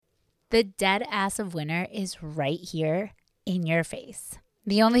The dead ass of winter is right here in your face.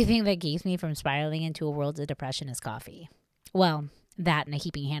 The only thing that keeps me from spiraling into a world of depression is coffee. Well, that and a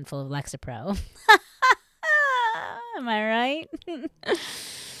heaping handful of Lexapro. Am I right?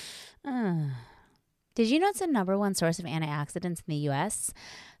 Did you know it's the number one source of antioxidants in the U.S.?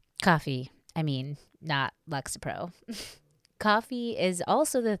 Coffee. I mean, not Lexapro. Coffee is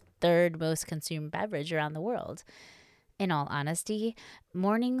also the third most consumed beverage around the world. In all honesty,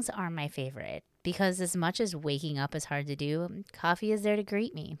 mornings are my favorite because as much as waking up is hard to do, coffee is there to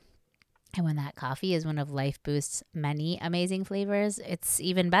greet me. And when that coffee is one of LifeBoost's many amazing flavors, it's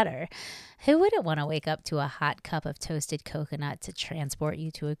even better. Who wouldn't want to wake up to a hot cup of toasted coconut to transport you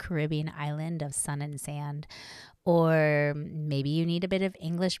to a Caribbean island of sun and sand? Or maybe you need a bit of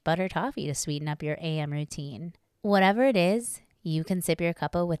English butter toffee to sweeten up your AM routine. Whatever it is, you can sip your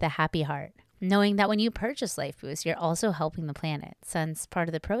cuppa with a happy heart, knowing that when you purchase LifeBoost, you're also helping the planet, since part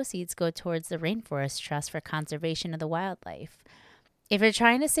of the proceeds go towards the Rainforest Trust for conservation of the wildlife. If you're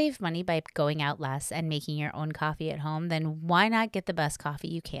trying to save money by going out less and making your own coffee at home, then why not get the best coffee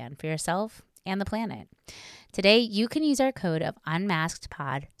you can for yourself and the planet? Today, you can use our code of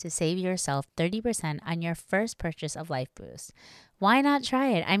unmaskedpod to save yourself 30% on your first purchase of LifeBoost. Why not try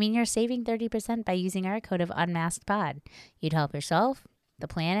it? I mean, you're saving 30% by using our code of unmaskedpod. You'd help yourself, the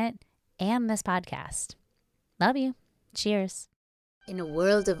planet, and this podcast. Love you. Cheers. In a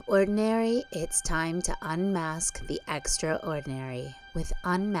world of ordinary, it's time to unmask the extraordinary with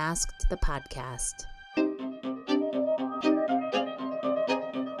Unmasked the Podcast.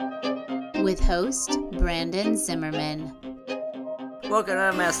 With host Brandon Zimmerman. Welcome to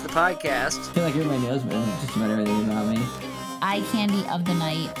Unmasked the Podcast. I feel like you're my nosebone, just about everything about me. Eye candy of the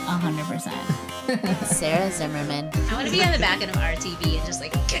night, 100%. Sarah Zimmerman. I want to be on the back end of RTV and just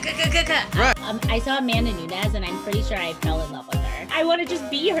like, Right. I saw Amanda Nunes and I'm pretty sure I fell in love with her. I want to just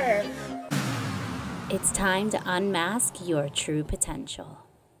be her. It's time to unmask your true potential.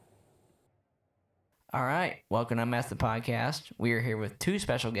 All right. Welcome to Unmasked the Podcast. We are here with two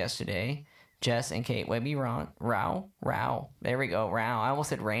special guests today, Jess and Kate Wehby-Rauch. There we go, Rauch. I almost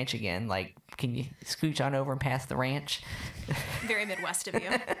said ranch again. Like, can you scooch on over and pass the ranch? Very Midwest of you.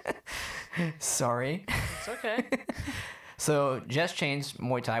 Sorry. It's okay. So, Jess trains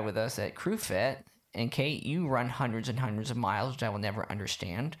Muay Thai with us at Crew Fit. And Kate, you run hundreds and hundreds of miles, which I will never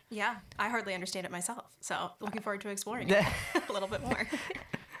understand. Yeah, I hardly understand it myself. So, looking forward to exploring it a little bit more.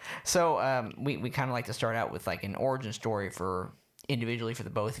 So, we kind of like to start out with like an origin story for individually for the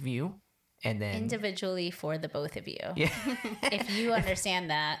both of you. And then Individually for the both of you. Yeah. If you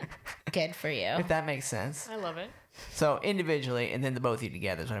understand that, good for you. If that makes sense. I love it. So individually, and then the both of you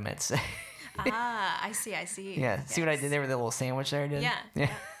together is what I meant to say. I see. Yeah. Yes. See what I did there with the little sandwich there I did? Yeah.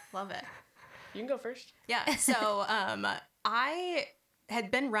 Love it. You can go first. Yeah. So I had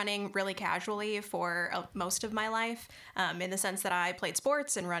been running really casually for most of my life, in the sense that I played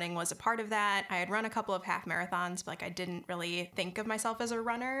sports and running was a part of that. I had run a couple of half marathons, but like I didn't really think of myself as a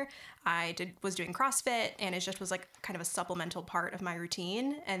runner. I was doing CrossFit, and it just was like kind of a supplemental part of my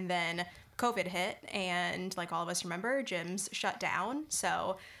routine. And then COVID hit, and like all of us remember, gyms shut down.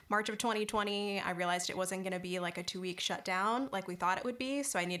 So March of 2020, I realized it wasn't going to be like a 2-week shutdown like we thought it would be.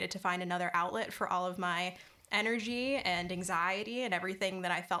 So I needed to find another outlet for all of my energy and anxiety and everything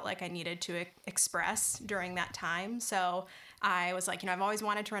that I felt like I needed to express during that time. So I was like, I've always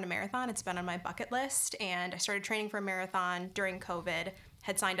wanted to run a marathon. It's been on my bucket list. And I started training for a marathon during COVID,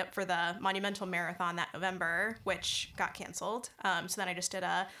 had signed up for the Monumental Marathon that November, which got canceled. So then I just did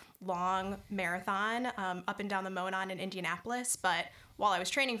a long marathon up and down the Monon in Indianapolis. But while I was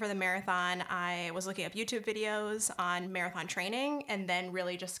training for the marathon, I was looking up YouTube videos on marathon training, and then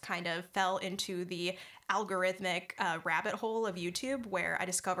really just kind of fell into the algorithmic rabbit hole of YouTube where I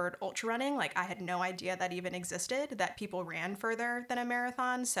discovered ultra running. Like, I had no idea that even existed, that people ran further than a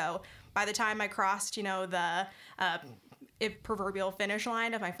marathon. So by the time I crossed, the proverbial finish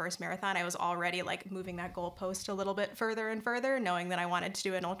line of my first marathon, I was already like moving that goalpost a little bit further and further, knowing that I wanted to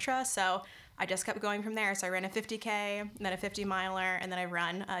do an ultra. So I just kept going from there. So I ran a 50K, and then a 50 miler, and then I've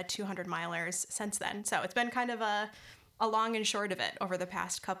run 200 milers since then. So it's been kind of a long and short of it over the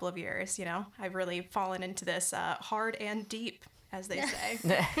past couple of years. I've really fallen into this hard and deep, as they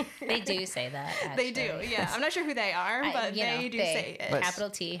say. They do say that, actually. They do, yeah. I'm not sure who they are, but they do say it. But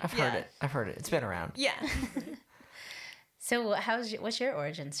capital T. I've heard it. It's been around. Yeah. So what's your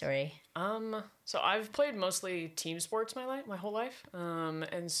origin story? So I've played mostly team sports my whole life.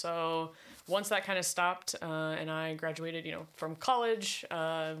 And so once that kind of stopped, and I graduated, from college,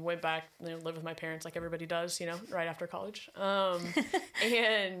 went back, lived with my parents like everybody does, right after college.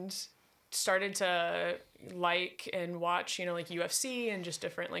 And started to like and watch, like UFC and just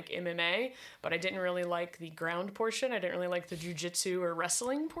different like MMA, but I didn't really like the ground portion. I didn't really like the jiu-jitsu or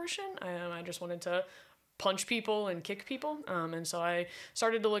wrestling portion. I just wanted to punch people and kick people. And so I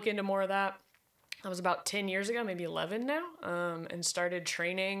started to look into more of that. That was about 10 years ago, maybe 11 now, and started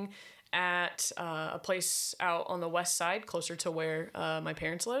training at a place out on the west side, closer to where my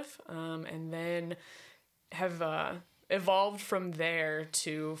parents live, and then have evolved from there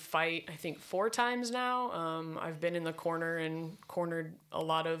to fight, I think, 4 times now. I've been in the corner and cornered a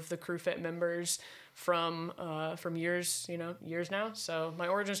lot of the Crew Fit members from years now. So my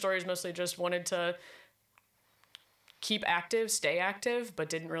origin story is mostly just wanted to keep active, stay active, but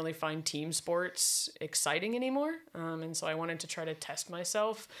didn't really find team sports exciting anymore. And so I wanted to try to test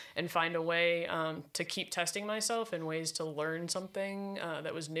myself and find a way to keep testing myself in ways to learn something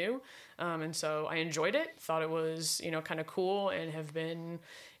that was new. And so I enjoyed it, thought it was, kind of cool, and have been,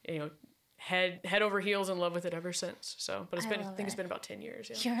 head over heels in love with it ever since. So, but I think it's been about 10 years.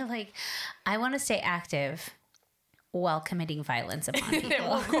 Yeah. You're like, I want to stay active while committing violence upon people.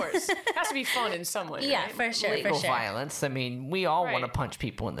 Well, of course. It has to be fun in some way. Yeah, right? for sure. Legal violence. I mean, we all want to punch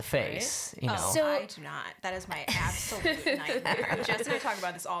people in the face. Right. So I do not. That is my absolute nightmare. Jess and I talk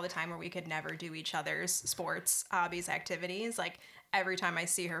about this all the time, where we could never do each other's sports, hobbies, activities. Like, every time I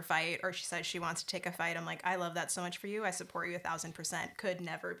see her fight or she says she wants to take a fight, I'm like, I love that so much for you. I support you 1,000%. Could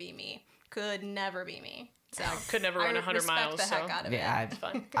never be me. Could never be me. So I could never run 100 miles. The heck out of it.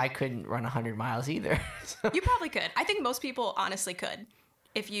 I couldn't run 100 miles either. So. You probably could. I think most people honestly could.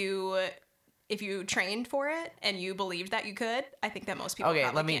 If you trained for it and you believed that you could, I think that most people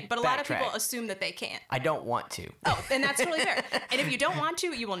probably can. But a lot of people assume that they can't. I don't want to. Oh, and that's totally fair. And if you don't want to,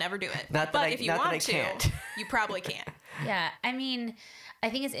 you will never do it. But if you want to, you probably can. Yeah. I mean, I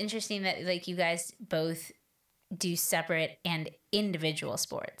think it's interesting that like you guys both do separate and individual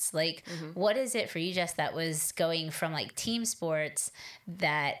sports. Like, what is it for you, Jess, that was going from like team sports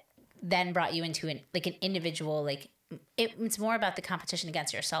that then brought you into an individual, like it's more about the competition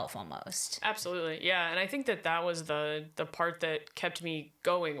against yourself almost. Absolutely. Yeah. And I think that was the part that kept me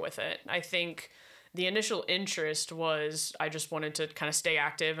going with it. I think the initial interest was I just wanted to kind of stay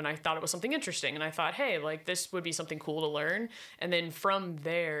active, and I thought it was something interesting, and I thought, hey, like this would be something cool to learn. And then from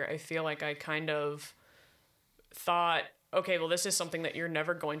there, I feel like I kind of thought, okay, well, this is something that you're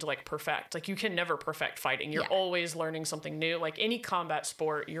never going to like perfect. Like you can never perfect fighting. You're always learning something new. Like any combat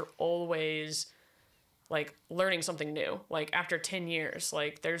sport, you're always like learning something new. Like after 10 years,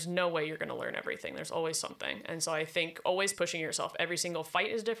 like there's no way you're going to learn everything. There's always something. And so I think always pushing yourself. Every single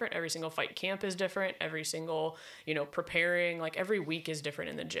fight is different. Every single fight camp is different. Every single, preparing, like every week is different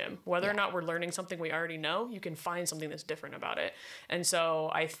in the gym. Whether or not we're learning something we already know, you can find something that's different about it. And so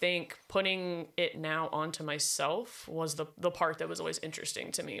I think putting it now onto myself was the part that was always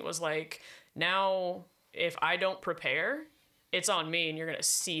interesting to me. It was like, now if I don't prepare, it's on me and you're going to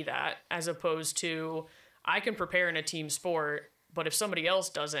see that, as opposed to I can prepare in a team sport, but if somebody else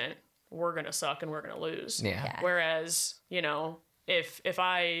doesn't, we're going to suck and we're going to lose. Yeah. Whereas, if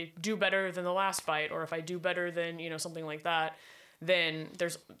I do better than the last fight, or if I do better than, something like that, then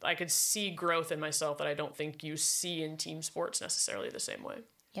I could see growth in myself that I don't think you see in team sports necessarily the same way.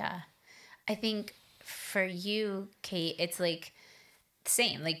 Yeah. I think for you, Kate, it's like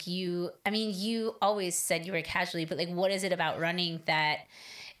same. Like you always said you were casually, but like, what is it about running that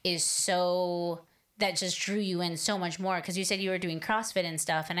just drew you in so much more? Because you said you were doing CrossFit and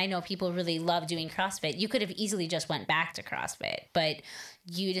stuff, and I know people really love doing CrossFit. You could have easily just went back to CrossFit, but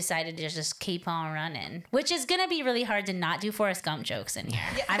you decided to just keep on running, which is going to be really hard to not do Forrest Gump jokes in here.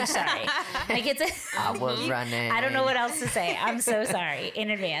 Yeah. I'm sorry. I was running. I don't know what else to say. I'm so sorry in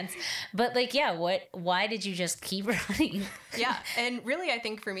advance. But like, yeah, why did you just keep running? Yeah. And really, I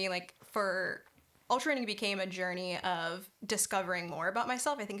think for me, like ultra running became a journey of discovering more about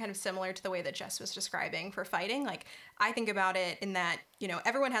myself. I think kind of similar to the way that Jess was describing for fighting. Like I think about it in that,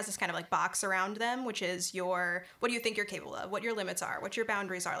 everyone has this kind of like box around them, which is what do you think you're capable of, what your limits are, what your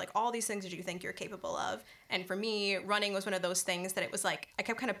boundaries are, like all these things that you think you're capable of. And for me, running was one of those things that it was like, I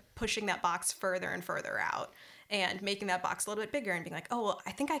kept kind of pushing that box further and further out, and making that box a little bit bigger and being like, oh, well,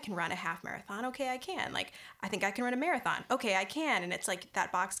 I think I can run a half marathon. Okay, I can. Like, I think I can run a marathon. Okay, I can. And it's like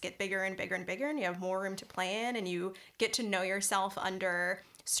that box get bigger and bigger and bigger, and you have more room to play in, and you get to know yourself under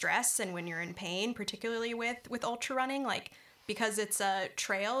stress and when you're in pain, particularly with ultra running. Like, because it's a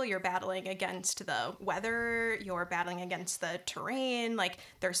trail, you're battling against the weather, you're battling against the terrain. Like,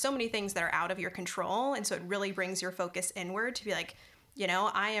 there's so many things that are out of your control. And so it really brings your focus inward to be like,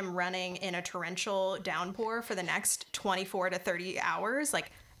 I am running in a torrential downpour for the next 24 to 30 hours.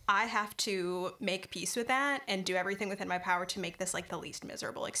 Like, I have to make peace with that and do everything within my power to make this like the least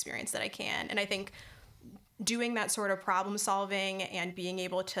miserable experience that I can. And I think doing that sort of problem solving and being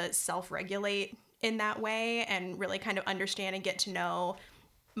able to self-regulate in that way and really kind of understand and get to know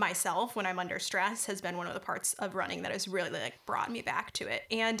myself when I'm under stress has been one of the parts of running that has really like brought me back to it.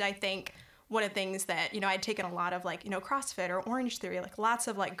 And I think one of the things that, I'd taken a lot of like, CrossFit or Orange Theory, like lots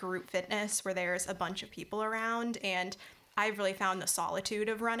of like group fitness where there's a bunch of people around. And I've really found the solitude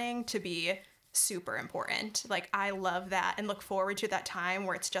of running to be super important. Like I love that and look forward to that time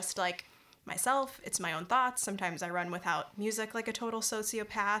where it's just like myself, it's my own thoughts. Sometimes I run without music like a total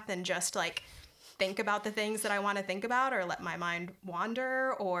sociopath and just like think about the things that I want to think about or let my mind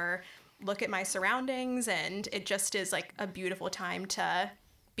wander or look at my surroundings. And it just is like a beautiful time to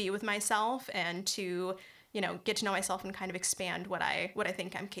be with myself and to, get to know myself and kind of expand what I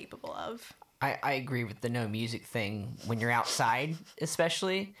think I'm capable of. I agree with the no music thing when you're outside,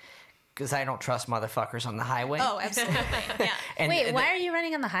 especially because I don't trust motherfuckers on the highway. Oh, absolutely. Yeah. Wait, why are you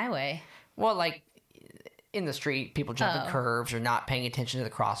running on the highway? Well, like in the street, people jumping curves or not paying attention to the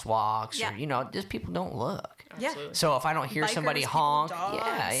crosswalks or, just people don't look. Absolutely. Yeah. So if I don't hear Bikers, somebody people, honk, dogs,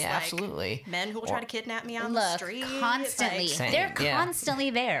 yeah, absolutely. Men who will try to kidnap me on the street. Constantly. Same, They're yeah. constantly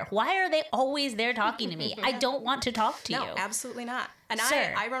there. Why are they always there talking to me? I don't want to talk to you. No, absolutely not. And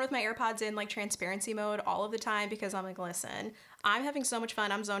Sir. I run with my AirPods in like transparency mode all of the time because I'm like, listen, I'm having so much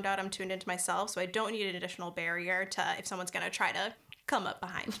fun. I'm zoned out. I'm tuned into myself. So I don't need an additional barrier to if someone's going to try to come up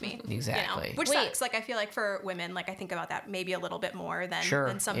behind me. Exactly. Which sucks. Like I feel like for women, like I think about that maybe a little bit more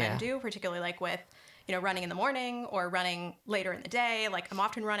than some men do, particularly like with running in the morning or running later in the day. Like I'm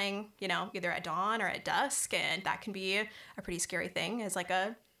often running, either at dawn or at dusk. And that can be a pretty scary thing as like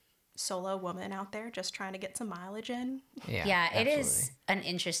a solo woman out there just trying to get some mileage in. Yeah, it is an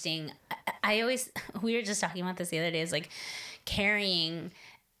interesting, we were just talking about this the other day, is like carrying,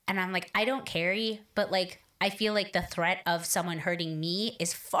 and I'm like, I don't carry, but like, I feel like the threat of someone hurting me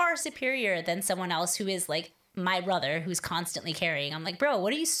is far superior than someone else who is like my brother who's constantly carrying. I'm like, bro,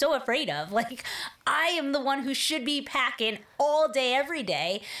 what are you so afraid of? Like, I am the one who should be packing all day, every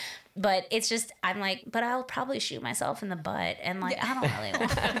day. But it's just, I'm like, but I'll probably shoot myself in the butt. And like, I don't really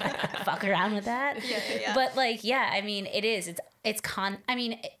want to fuck around with that. Yeah. But like, yeah, I mean, it is.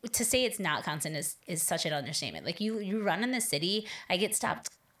 To say it's not constant is such an understatement. Like you run in the city, I get stopped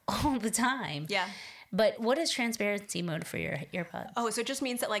all the time. Yeah. But what is transparency mode for your earbuds? Oh, so it just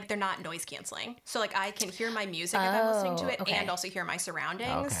means that like they're not noise canceling. So like I can hear my music if I'm listening to it and also hear my surroundings.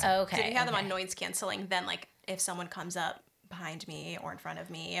 Okay. So if you have them on noise canceling, then like if someone comes up behind me or in front of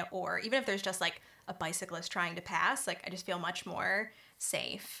me, or even if there's just like a bicyclist trying to pass, like I just feel much more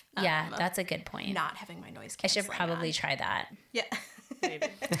safe. Yeah, that's a good point. Not having my noise I canceling should probably try that. Yeah. Maybe.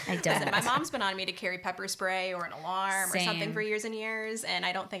 I don't. My mom's been on me to carry pepper spray or an alarm or something Same. for years and years, and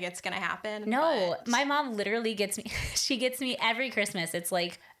I don't think it's going to happen. No, but- my mom literally gets me. She gets me every Christmas. It's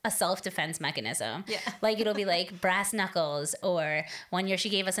like a self-defense mechanism. Yeah. Like it'll be like brass knuckles, or one year she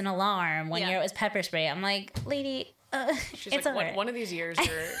gave us an alarm. One year it was pepper spray. I'm like, lady, She's it's like, alright. one of these years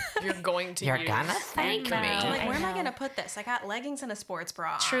you're going to You're use. gonna thank me. know. I'm like, I where am I know. going to put this? I got leggings and a sports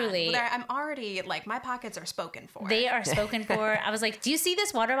bra on. Truly. I'm already, like, my pockets are spoken for. They are spoken for. I was like, do you see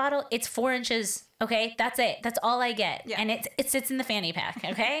this water bottle? It's 4 inches. Okay, that's it. That's all I get. Yeah. And it sits in the fanny pack.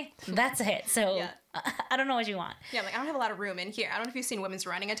 Okay, that's it. So Yeah. I don't know what you want. Yeah, like, I don't have a lot of room in here. I don't know if you've seen women's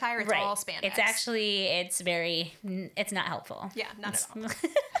running attire. It's Right. all spandex. It's not helpful. Yeah, not at all.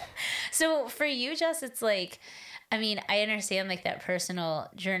 So for you, Jess, it's like, I mean, I understand like that personal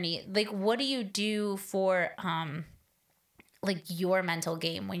journey. Like, what do you do for like your mental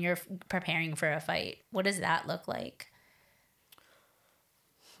game when you're preparing for a fight? What does that look like?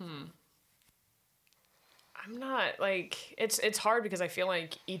 I'm not like it's hard because I feel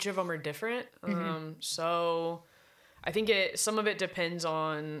like each of them are different. So I think some of it depends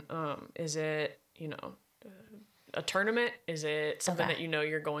on is it a tournament? Is it something Okay. that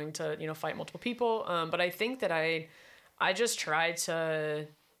you're going to fight multiple people? But I think that I just try to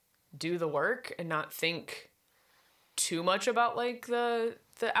do the work and not think too much about like the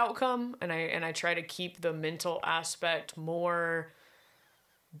outcome, and I try to keep the mental aspect more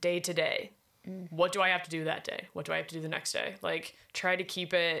day to day. What do I have to do that day? What do I have to do the next day? Like, try to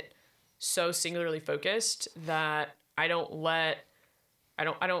keep it so singularly focused that I don't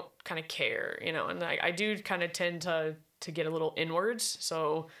kind of care, and I do kind of tend to get a little inwards.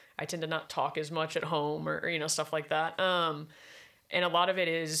 So I tend to not talk as much at home or stuff like that. And a lot of it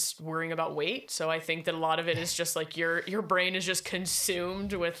is worrying about weight. So I think that a lot of it is just like your brain is just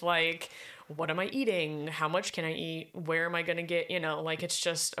consumed with like what am I eating? How much can I eat? Where am I going to get, like, it's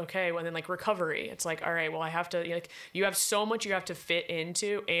just, okay. And then like recovery, it's like, all right, well, I have to, like, you have so much you have to fit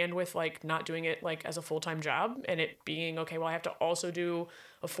into, and with like not doing it like as a full-time job, and it being, okay, well, I have to also do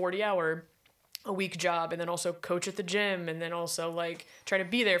a 40-hour a week job, and then also coach at the gym, and then also like try to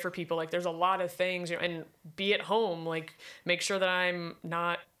be there for people. Like there's a lot of things, and be at home, like make sure that I'm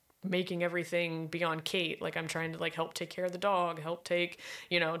not making everything be on Kate. Like I'm trying to like help take care of the dog, help take,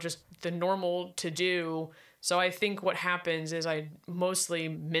 just the normal to do. So I think what happens is I mostly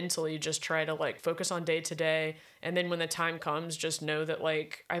mentally just try to like focus on day to day. And then when the time comes, just know that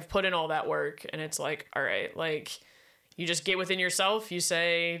like I've put in all that work, and it's like, all right, like you just get within yourself. You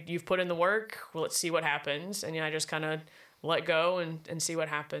say you've put in the work. Well, let's see what happens. And I just kind of let go and see what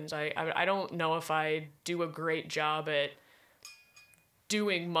happens. I don't know if I do a great job at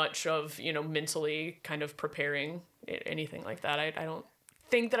doing much of, mentally kind of preparing anything like that. I don't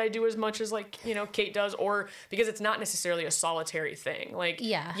think that I do as much as like, Kate does, or because it's not necessarily a solitary thing. Like,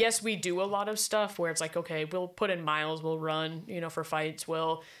 yeah, yes, we do a lot of stuff where it's like, okay, we'll put in miles, we'll run, for fights,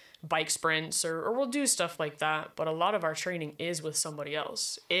 we'll bike sprints, or we'll do stuff like that. But a lot of our training is with somebody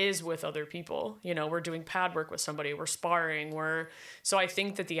else, is with other people. We're doing pad work with somebody, we're sparring, so I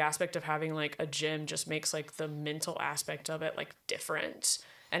think that the aspect of having like a gym just makes like the mental aspect of it like different.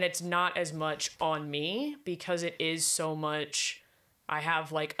 And it's not as much on me because it is so much, I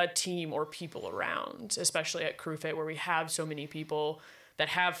have like a team or people around, especially at CrewFit, where we have so many people that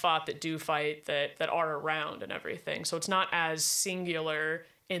have fought, that do fight, that are around and everything. So it's not as singular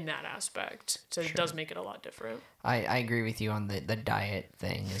in that aspect. So It does make it a lot different. I agree with you on the diet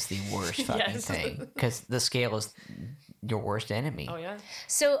thing is the worst fucking thing, because the scale is your worst enemy. Oh yeah.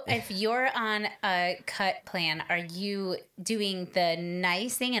 So if you're on a cut plan, are you doing the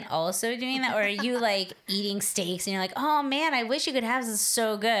nice thing and also doing that, or are you like eating steaks and you're like, oh man, I wish you could have this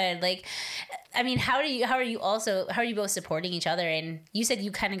so good? Like, I mean, how are you both supporting each other? And you said you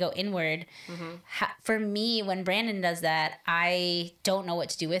kind of go inward. Mm-hmm. For me, when Brandon does that, I don't know what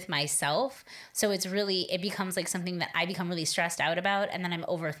to do with myself. So it becomes like something that I become really stressed out about, and then I'm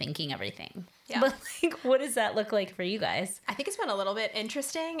overthinking everything. Yeah. But like, what does that look like for you guys? I think it's been a little bit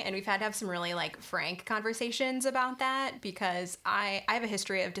interesting, and we've had to have some really like frank conversations about that, because I have a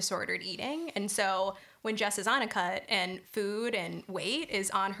history of disordered eating. And so when Jess is on a cut and food and weight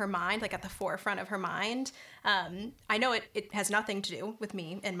is on her mind, like at the forefront of her mind, I know it has nothing to do with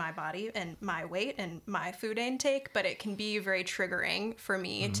me and my body and my weight and my food intake, but it can be very triggering for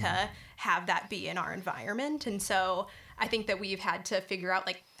me to have that be in our environment. And so I think that we've had to figure out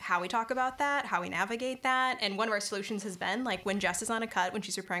like how we talk about that, how we navigate that. And one of our solutions has been like when Jess is on a cut, when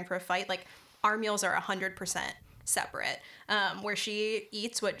she's preparing for a fight, like our meals are 100% separate, where she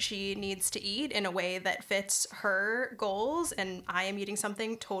eats what she needs to eat in a way that fits her goals, and I am eating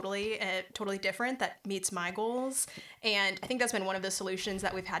something totally different that meets my goals. And I think that's been one of the solutions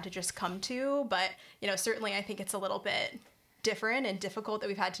that we've had to just come to. But certainly I think it's a little bit different and difficult that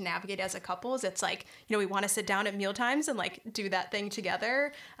we've had to navigate as a couples. It's like, we want to sit down at meal times and like do that thing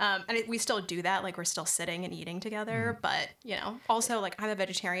together. And we still do that. Like we're still sitting and eating together. But, also like I'm a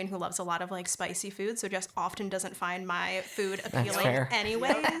vegetarian who loves a lot of like spicy food. So Jess often doesn't find my food appealing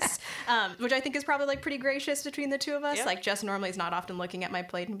anyways, which I think is probably like pretty gracious between the two of us. Yeah. Like Jess normally is not often looking at my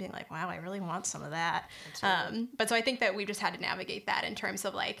plate and being like, wow, I really want some of that. But so I think that we've just had to navigate that in terms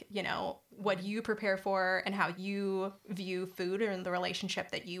of like, what you prepare for and how you view food and the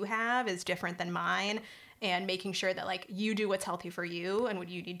relationship that you have is different than mine, and making sure that like you do what's healthy for you and what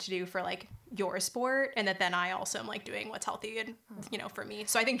you need to do for like your sport, and that then I also am like doing what's healthy and for me.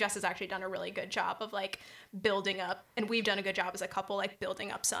 So I think Jess has actually done a really good job of like building up, and we've done a good job as a couple like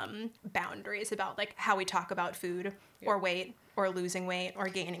building up some boundaries about like how we talk about food or weight or losing weight or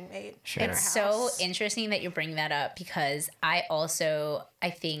gaining weight. Sure. It's so interesting that you bring that up, because I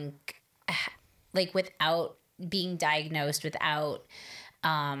think like without being diagnosed, without,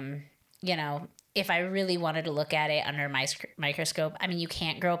 if I really wanted to look at it under my microscope, I mean, you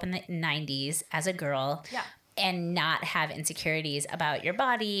can't grow up in the 90s as a girl and not have insecurities about your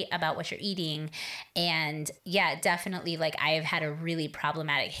body, about what you're eating. And yeah, definitely, like I have had a really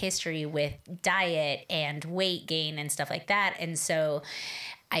problematic history with diet and weight gain and stuff like that. And so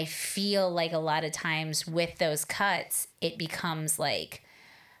I feel like a lot of times with those cuts, it becomes like,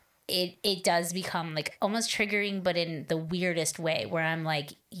 it does become like almost triggering, but in the weirdest way, where I'm like,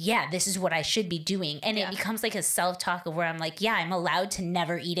 yeah, this is what I should be doing. And it becomes like a self-talk of where I'm like, yeah, I'm allowed to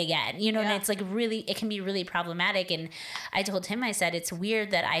never eat again. And it's like really, it can be really problematic. And I told him, I said, it's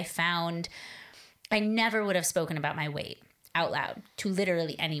weird that I never would have spoken about my weight out loud to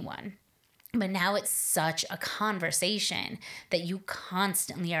literally anyone. But now it's such a conversation that you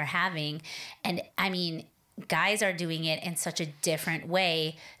constantly are having. And I mean, guys are doing it in such a different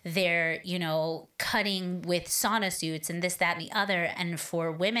way. They're, you know, cutting with sauna suits and this, that, and the other. And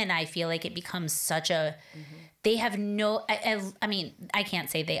for women, I feel like it becomes such a, they have no, I mean, I can't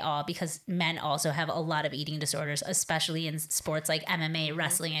say they all, because men also have a lot of eating disorders, especially in sports like MMA,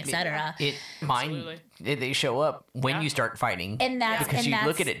 wrestling, etc. They show up when you start fighting, and that's because and you that's,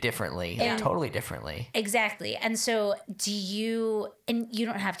 look at it differently, totally differently. Exactly. And so do you, and you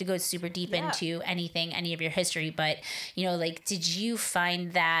don't have to go super deep into any of your history, but, you know, like, did you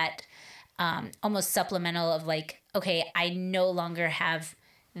find that almost supplemental of like, okay, I no longer have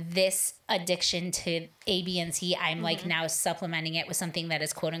this addiction to A, B, and C. I'm like now supplementing it with something that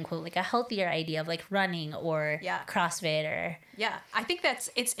is quote unquote like a healthier idea of like running or CrossFit or. Yeah. I think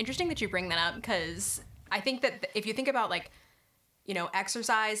it's interesting that you bring that up, because I think that if you think about like, you know,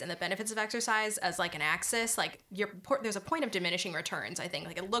 exercise and the benefits of exercise as like an axis, like there's a point of diminishing returns. I think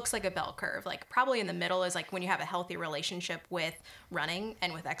like it looks like a bell curve, like probably in the middle is like when you have a healthy relationship with running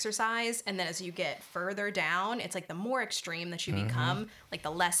and with exercise. And then as you get further down, it's like the more extreme that you become, like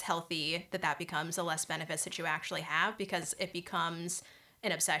the less healthy that becomes, the less benefits that you actually have, because it becomes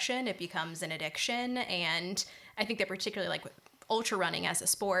an obsession, it becomes an addiction. And I think that particularly like with ultra running as a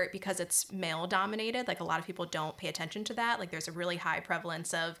sport, because it's male dominated, like a lot of people don't pay attention to that. Like there's a really high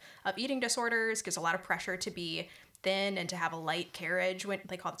prevalence of eating disorders, because a lot of pressure to be thin and to have a light carriage. When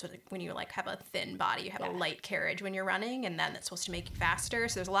they call it, when you like have a thin body, you have a light carriage when you're running, and then that's supposed to make you faster.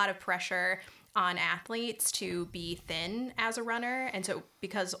 So there's a lot of pressure on athletes to be thin as a runner. And so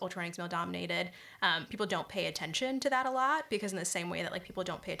because ultra running is male dominated, people don't pay attention to that a lot, because in the same way that like people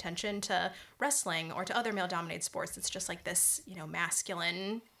don't pay attention to wrestling or to other male dominated sports, it's just like this, you know,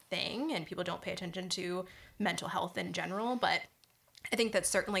 masculine thing, and people don't pay attention to mental health in general. But I think that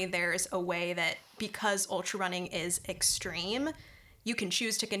certainly there's a way that, because ultra running is extreme, you can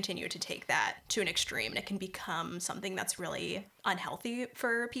choose to continue to take that to an extreme, and it can become something that's really unhealthy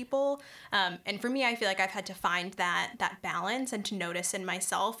for people. And for me, I feel like I've had to find that balance and to notice in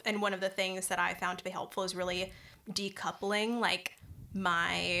myself. And one of the things that I found to be helpful is really decoupling like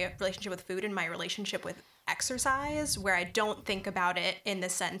my relationship with food and my relationship with exercise, where I don't think about it in the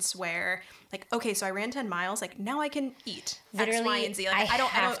sense where like, okay, so I ran 10 miles, like now I can eat X, Y, and Z. Like I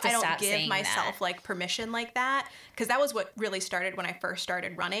don't give myself like permission like that, because that was what really started when I first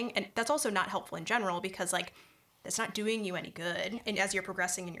started running. And that's also not helpful in general, because like that's not doing you any good. And as you're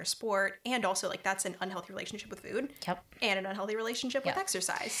progressing in your sport, and also like that's an unhealthy relationship with food and an unhealthy relationship with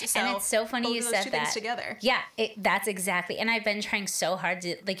exercise. So and it's so funny you said that. Things together. Yeah, that's exactly. And I've been trying so hard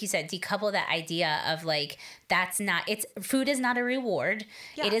to, like you said, decouple that idea of like, food is not a reward.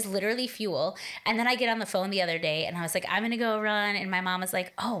 Yeah. It is literally fuel. And then I get on the phone the other day and I was like, I'm going to go run. And my mom was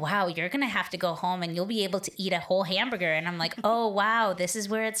like, oh, wow, you're going to have to go home and you'll be able to eat a whole hamburger. And I'm like, oh, wow, this is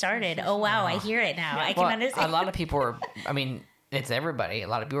where it started. Oh, wow, I hear it now. I can understand. A lot of people are, I mean, it's everybody. A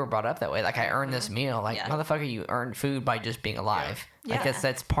lot of people are brought up that way. Like, I earned this meal. Like, motherfucker, you earned food by just being alive. Yeah. Like,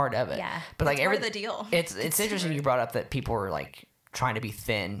 that's part of it. Yeah. But like, part of the deal. It's interesting you brought up that people are like trying to be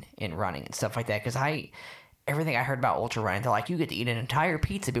thin in running and stuff like that. Because everything I heard about ultra running, they're like, you get to eat an entire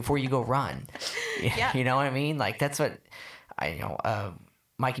pizza before you go run. Yeah. You know what I mean? Like, that's what I know.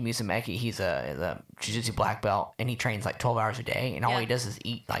 Mikey Musumeci, he's a jiu-jitsu black belt, and he trains like 12 hours a day, and all he does is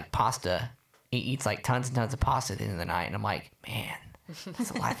eat like pasta. He eats like tons and tons of pasta at the end of the night, and I'm like, man,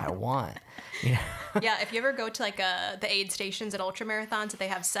 that's the life I want. You know? Yeah, if you ever go to like the aid stations at Ultra Marathons that they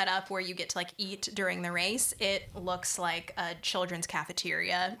have set up where you get to like eat during the race, it looks like a children's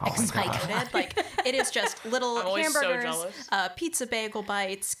cafeteria. Like it is just little hamburgers, pizza bagel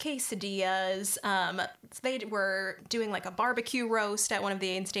bites, quesadillas. They were doing like a barbecue roast at one of the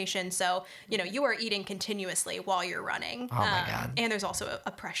aid stations, so you know you are eating continuously while you're running. Oh my God. And there's also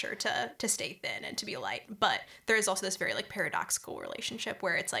a pressure to stay thin and to be light, but there is also this very like paradoxical relationship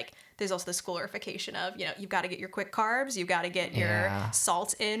where it's like there's also this glorification of, you know, you've got to get your quick carbs, you've got to get your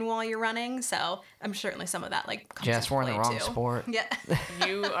salt in while you're running. So I'm certainly some of that like comes Jess, we're in the wrong sport. Yeah.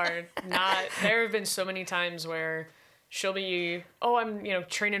 You are not. There have been so many times where she'll be, I'm,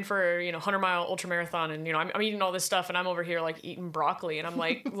 training for, 100-mile ultra marathon, and, I'm eating all this stuff, and I'm over here like eating broccoli, and I'm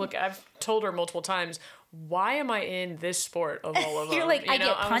like, look, I've told her multiple times, why am I in this sport of all of them? You're like, I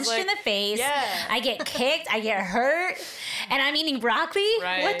get punched in the face, I get kicked, I get hurt, and I'm eating broccoli?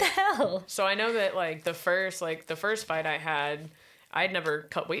 Right. What the hell? So I know that like the first fight I had, I had never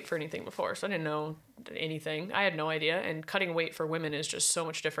cut weight for anything before, so I didn't know anything. I had no idea. And cutting weight for women is just so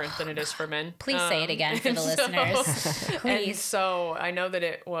much different than it is for men. Please say it again for the listeners. And Please. so I know that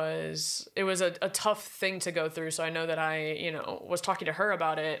it was a tough thing to go through. So I know that I, was talking to her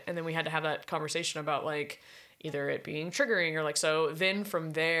about it, and then we had to have that conversation about like either it being triggering or like, so then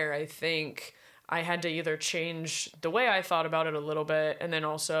from there, I think I had to either change the way I thought about it a little bit, and then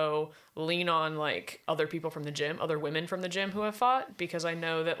also lean on like other people from the gym, other women from the gym who have fought, because I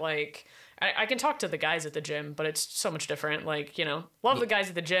know that like I can talk to the guys at the gym, but it's so much different. Like, love the guys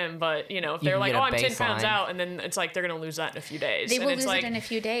at the gym, but if they're like, oh, I'm 10 pounds out, and then it's like they're going to lose that in a few days. They will and it's lose like, it in a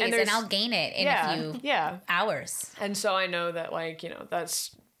few days, and I'll gain it in a few hours. And so I know that like,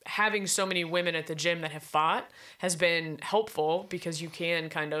 that's having so many women at the gym that have fought has been helpful, because you can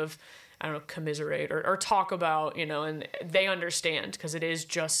kind of, I don't know, commiserate or talk about, and they understand, because it is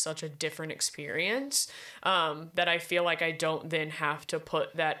just such a different experience, that I feel like I don't then have to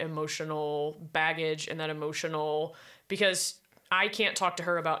put that emotional baggage and that emotional, because I can't talk to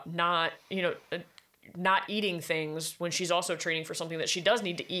her about not eating things when she's also training for something that she does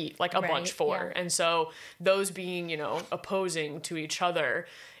need to eat like a bunch for. And so those being, opposing to each other,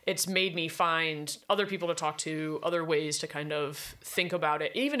 it's made me find other people to talk to, other ways to kind of think about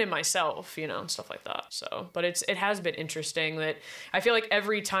it, even in myself, and stuff like that. So, but it has been interesting that I feel like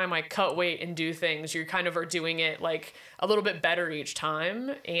every time I cut weight and do things, you kind of are doing it like a little bit better each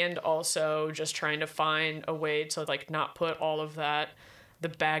time. And also just trying to find a way to like not put all of that, the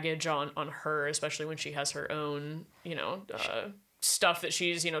baggage on her, especially when she has her own, stuff that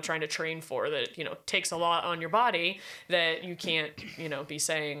she's, trying to train for that, takes a lot on your body that you can't, be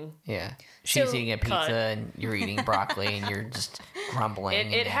saying. Yeah. She's eating a pizza cut. And you're eating broccoli and you're just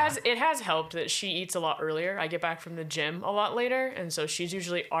grumbling. It has helped that she eats a lot earlier. I get back from the gym a lot later. And so she's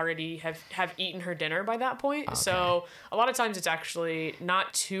usually already have eaten her dinner by that point. Okay. So a lot of times it's actually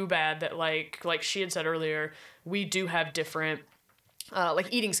not too bad that like she had said earlier, we do have different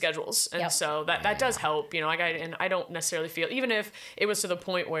like eating schedules. And so that does help, and I don't necessarily feel, even if it was to the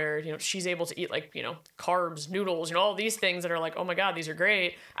point where, she's able to eat like, carbs, noodles, all these things that are like, oh my God, these are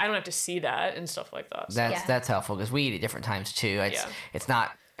great. I don't have to see that and stuff like that. So. That's helpful, because we eat at different times too. It's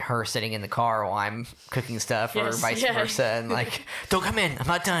not her sitting in the car while I'm cooking stuff or vice versa. And like, don't come in, I'm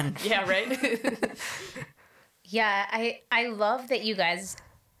not done. Yeah. Right. Yeah. I love that you guys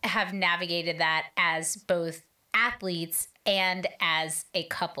have navigated that as both athletes and as a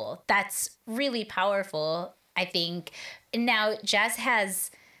couple. That's really powerful, I think. Now, Jess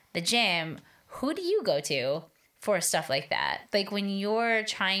has the gym. Who do you go to for stuff like that? Like when you're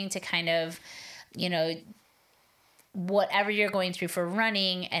trying to kind of, whatever you're going through for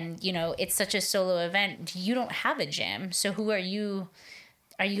running and, it's such a solo event, you don't have a gym. So who are you?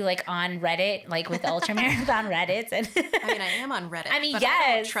 Are you like on Reddit, like with Ultra Marathon Reddits? And I am on Reddit. But yes.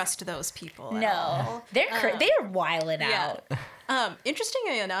 I don't trust those people at all. They're wilding out.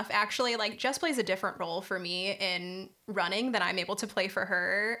 Interestingly enough, actually, like Jess plays a different role for me in running than I'm able to play for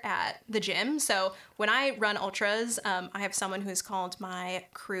her at the gym. So when I run ultras, I have someone who's called my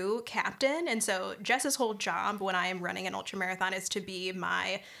crew captain. And so Jess's whole job when I am running an ultra marathon is to be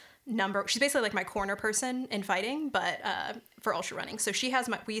she's basically like my corner person in fighting, but for ultra running. So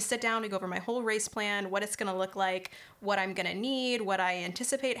we sit down, we go over my whole race plan, what it's going to look like, what I'm going to need, what I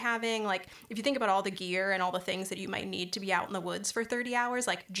anticipate having. Like if you think about all the gear and all the things that you might need to be out in the woods for 30 hours,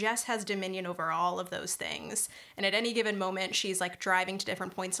 like Jess has dominion over all of those things. And at any given moment, she's like driving to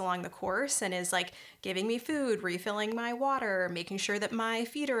different points along the course and is like giving me food, refilling my water, making sure that my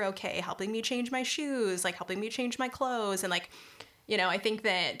feet are okay, helping me change my shoes, like helping me change my clothes. And like, I think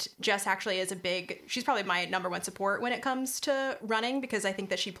that Jess actually is she's probably my number one support when it comes to running, because I think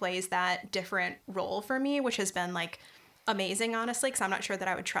that she plays that different role for me, which has been like amazing, honestly, because I'm not sure that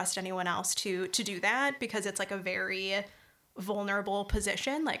I would trust anyone else to do that, because it's like a very vulnerable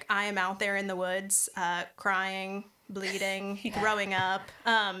position. Like I am out there in the woods, crying, bleeding, throwing up,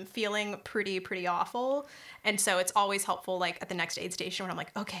 feeling pretty awful. And so it's always helpful, like at the next aid station when I'm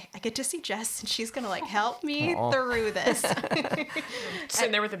like, okay, I get to see Jess and she's going to like help me through this.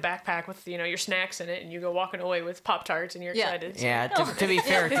 Sitting there with a backpack with, your snacks in it, and you go walking away with Pop-Tarts and you're excited. So. Yeah. To be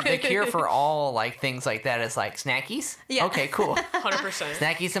fair, the cure for all like things like that is like snackies. Yeah. Okay, cool. 100%.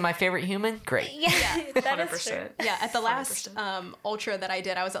 Snackies are my favorite human. Great. Yeah. That 100%. is true. Yeah. At the last ultra that I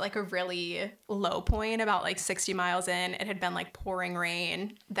did, I was at like a really low point, about like 60 miles in. It had been like pouring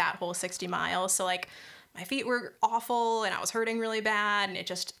rain that whole 60 miles. So like my feet were awful and I was hurting really bad and it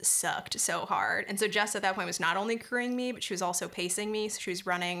just sucked so hard. And so Jess at that point was not only crewing me, but she was also pacing me. So she was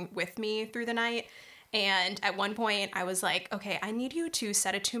running with me through the night. And at one point I was like, okay, I need you to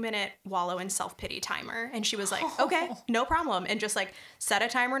set a 2-minute wallow in self-pity timer. And she was like, okay, no problem. And just like set a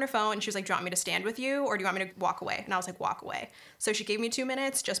timer on her phone. And she was like, do you want me to stand with you or do you want me to walk away? And I was like, walk away. So she gave me 2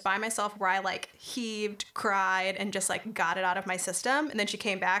 minutes just by myself where I like heaved, cried, and just like got it out of my system. And then she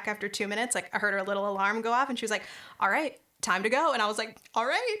came back after 2 minutes. Like I heard her little alarm go off and she was like, all right, time to go. And I was like, all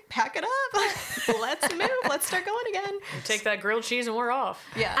right, pack it up. Let's move. Let's start going again. Take that grilled cheese and we're off.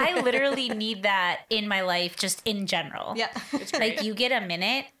 Yeah. I literally need that in my life, just in general. Yeah. It's great. Like you get a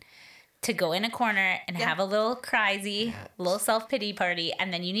minute to go in a corner and have a little crazy, little self-pity party,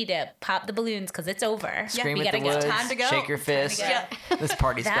 and then you need to pop the balloons because it's over. Scream we at the gotta go. woods, Time to go. shake your fist. Yeah. This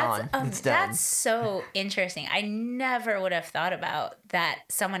party's gone. It's done. That's so interesting. I never would have thought about that,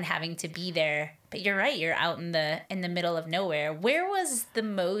 someone having to be there. But you're right. You're out in the middle of nowhere. Where was the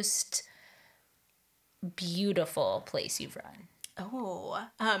most beautiful place you've run? Oh,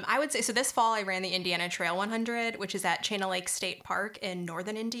 I would say, so this fall I ran the Indiana Trail 100, which is at Chain of Lakes State Park in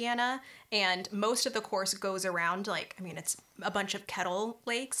northern Indiana. And most of the course goes around it's a bunch of kettle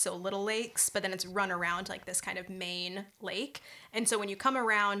lakes, so little lakes, but then it's run around like this kind of main lake. And so when you come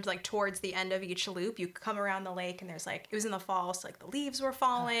around like towards the end of each loop, you come around the lake and there's like, it was in the fall, so like the leaves were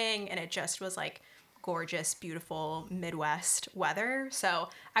falling and it just was like gorgeous, beautiful Midwest weather. So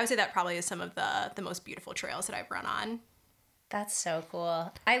I would say that probably is some of the most beautiful trails that I've run on. That's so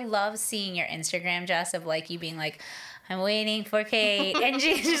cool. I love seeing your Instagram, Jess, of like you being like, I'm waiting for Kate, and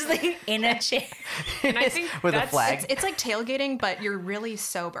she's just like in a chair. And I think with a flag. It's like tailgating, but you're really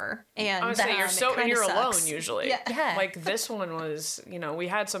sober. And I would say you're alone usually. Yeah. Like this one was, we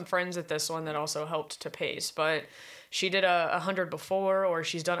had some friends at this one that also helped to pace, but she did 100 before, or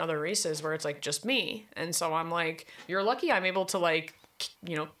she's done other races where it's like just me. And so I'm like, you're lucky I'm able to like,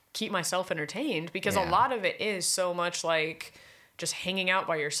 keep myself entertained, because a lot of it is so much like just hanging out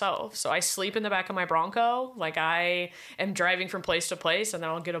by yourself. So I sleep in the back of my Bronco. Like I am driving from place to place, and then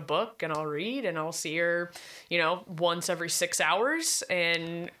I'll get a book and I'll read and I'll see her, once every 6 hours.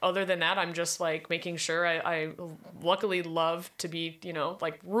 And other than that, I'm just like making sure I luckily love to be,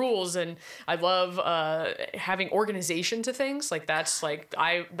 like rules, and I love having organization to things. Like that's like,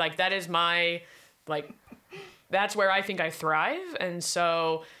 that is my, like, that's where I think I thrive. And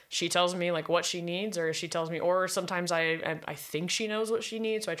so she tells me like what she needs, or she tells me, or sometimes I think she knows what she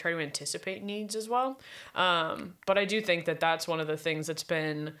needs. So I try to anticipate needs as well. But I do think that that's one of the things that's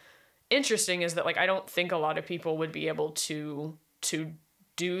been interesting, is that like, I don't think a lot of people would be able to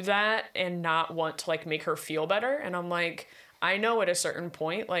do that and not want to like make her feel better. And I'm like, I know at a certain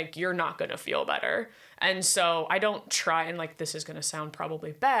point, like you're not going to feel better. And so I don't try, and like, this is going to sound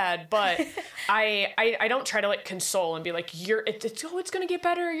probably bad, but I don't try to like console and be like, it's going to get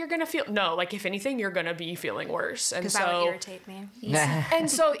better. You're going to feel, no, like if anything, you're going to be feeling worse. And so that would irritate me. And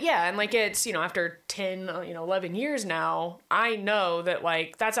so, yeah. And like, it's, after 10, 11 years now, I know that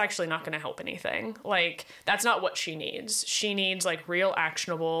like, that's actually not going to help anything. Like, that's not what she needs. She needs like real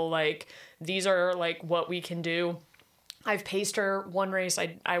actionable, like, these are like what we can do. I've paced her one race.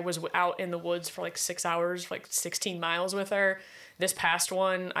 I was out in the woods for like 6 hours, like 16 miles with her. This past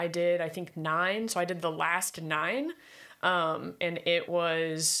one I did, I think 9. So I did the last 9. And it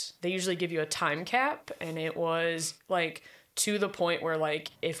was, they usually give you a time cap, and it was like to the point where like,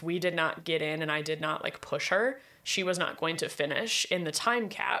 if we did not get in and I did not like push her, she was not going to finish in the time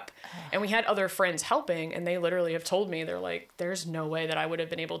cap. And we had other friends helping, and they literally have told me, they're like, there's no way that I would have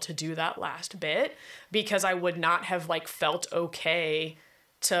been able to do that last bit, because I would not have like felt okay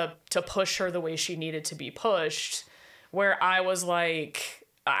to push her the way she needed to be pushed, where I was like,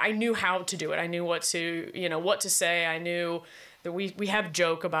 I knew how to do it. I knew what to, what to say. I knew that we have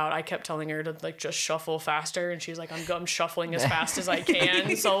joke about, I kept telling her to like just shuffle faster, and she's like, I'm shuffling as fast as I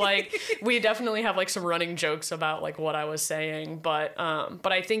can. So like, we definitely have like some running jokes about like what I was saying, but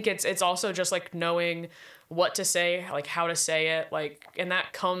I think it's also just like knowing what to say, like how to say it, like, and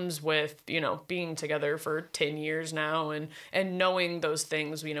that comes with, being together for 10 years now, and knowing those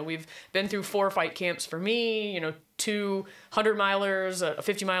things. We've been through 4 fight camps for me, 2 100-milers, a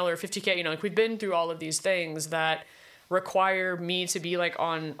 50-miler, 50K, like we've been through all of these things that require me to be like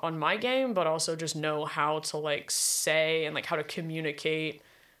on my game, but also just know how to like say and like how to communicate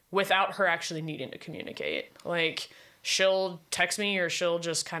without her actually needing to communicate. Like she'll text me, or she'll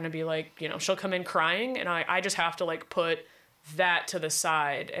just kind of be like, she'll come in crying, and I just have to like put that to the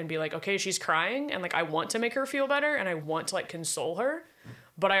side and be like, okay, she's crying, and like I want to make her feel better, and I want to like console her,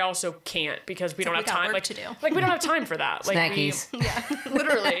 but I also can't because we don't have we got time. work Like to do. Like we don't have time for that. Like Snackies.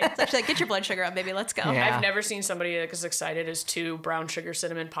 literally. It's actually like, get your blood sugar up, baby. Let's go. Yeah. I've never seen somebody like as excited as 2 brown sugar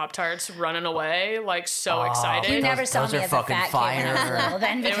cinnamon Pop-Tarts running away, like so excited. You never saw those me are as a fucking fat kid fire. when I was little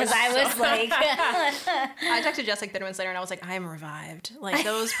then because was I was like, I texted Jess like 30 minutes later and I was like, I am revived. Like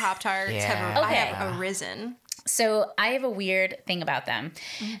those Pop-Tarts Yeah. I Okay. have arisen. so I have a weird thing about them.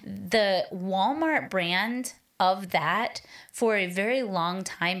 The Walmart brand of that for a very long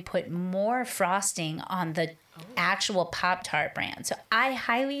time put more frosting on the actual Pop-Tart brand. So I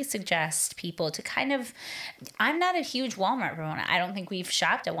highly suggest people to kind of, I'm not a huge Walmart proponent. I don't think we've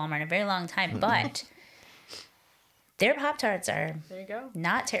shopped at Walmart in a very long time, but their Pop-Tarts are There you go.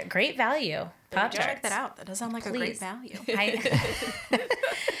 not great value. Pop-Tarts. Check that out. That does sound like a great Please. value.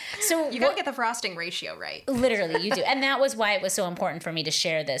 So You gotta get the frosting ratio right. literally, you do. And that was why it was so important for me to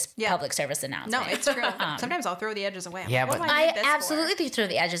share this Yeah. public service announcement. No, it's true. Sometimes I'll throw the edges away. I'm Yeah, like, what but- do I I need this for? absolutely throw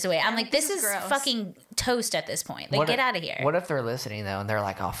the edges away. I'm like, this this is is gross. fucking toast at this point. Like, What get if- out of here. What if they're listening though, and they're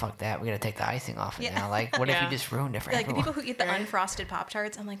like, "Oh fuck that, we gotta take the icing off it Yeah. now." Like, what if Yeah. you just ruined it for Like the everyone? people who eat the unfrosted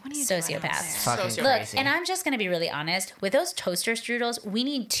Pop-Tarts, I'm like, what are you doing? out Sociopaths. there? Fucking So Look, crazy. and I'm just going to be really honest. With those toaster strudels, we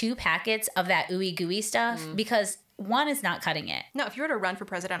need 2 packets of that ooey gooey stuff because one is not cutting it. No, if you were to run for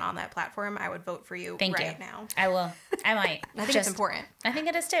president on that platform, I would vote for you Thank right you. now. I will. I might. I think it's important. I think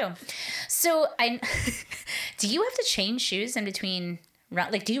it is too. So do you have to change shoes in between?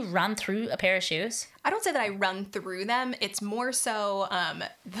 Like, do you run through a pair of shoes? I don't say that I run through them. It's more so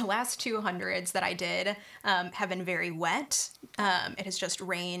the last 200s that I did have been very wet. It has just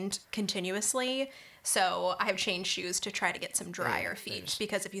rained continuously. So I have changed shoes to try to get some drier feet.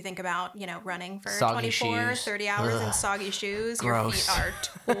 Because if you think about, running for Soggy 24, shoes. 30 hours in soggy shoes, Gross. your feet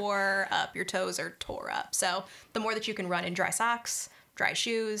are tore up. Your toes are tore up. So the more that you can run in dry socks, dry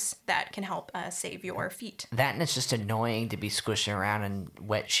shoes, that can help save your feet. That and it's just annoying to be squishing around in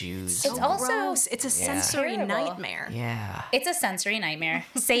wet shoes. It's also Gross. It's a sensory Terrible. nightmare. yeah. It's a sensory nightmare.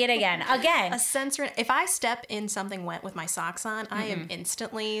 Say it again. Again. A sensory. If I step in something wet with my socks on, I am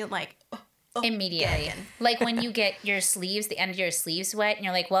instantly like, Immediately. gagging. Like when you get your sleeves, the end of your sleeves wet, and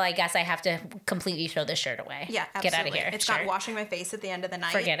you're like, well, I guess I have to completely throw this shirt away. yeah, absolutely. Get out of here. It's Sure. not washing my face at the end of the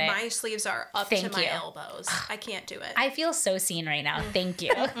night. Forget it. My sleeves are up Thank to my you. elbows. I can't do it. I feel so seen right now. Thank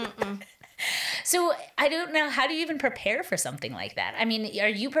you. So I don't know. How do you even prepare for something like that? I mean, are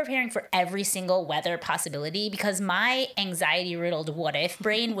you preparing for every single weather possibility? Because my anxiety riddled what if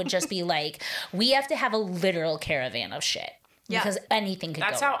brain would just be like, we have to have a literal caravan of shit. Yeah. Because anything could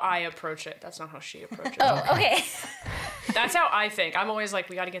That's go how wrong. I approach it. That's not how she approaches it. Oh, okay. That's how I think. I'm always like,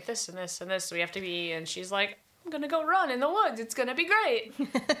 we got to get this and this and this. We have to be, and she's like, I'm gonna go run in the woods. It's gonna be great.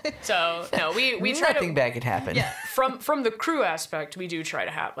 So no, we try Nothing to bad could happen. Yeah. from the crew aspect. We do try to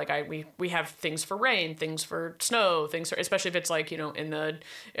have like we have things for rain, things for snow, things for, especially if it's like in the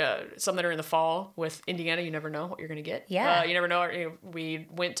some that are in the fall with Indiana. You never know what you're gonna get. Yeah. You never know. We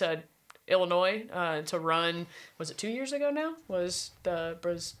went to Illinois to run. Was it 2 years ago now? Was the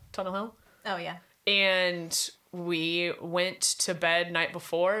Tunnel Hill? oh yeah. And we went to bed night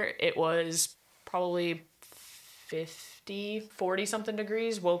before. It was probably 40 something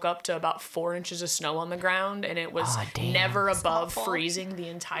degrees. Woke up to about 4 inches of snow on the ground, and it was Aw, damn. never above awful. freezing the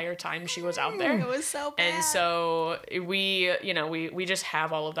entire time she was out there. It was so bad. And so we just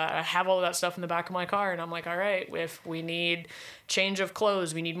have all of that. I have all of that stuff in the back of my car, and I'm like, all right, if we need change of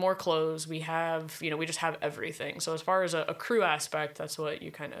clothes, we need more clothes. We have, we just have everything. So as far as a crew aspect, that's what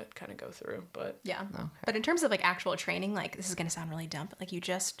you kind of go through. But yeah. But in terms of like actual training, like this is gonna sound really dumb, but like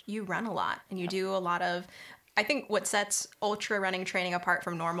you run a lot and you do a lot of. I think what sets ultra running training apart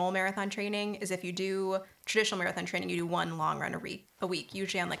from normal marathon training is if you do traditional marathon training, you do one long run a week,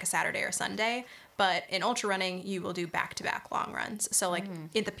 usually on like a Saturday or Sunday. But in ultra running, you will do back-to-back long runs. So like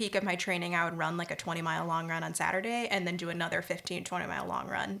in the peak of my training, I would run like a 20-mile long run on Saturday and then do another 15, 20-mile long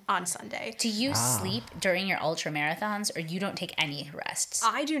run on Sunday. Do you sleep during your ultra marathons, or you don't take any rests?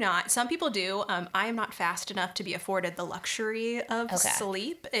 I do not. Some people do. I am not fast enough to be afforded the luxury of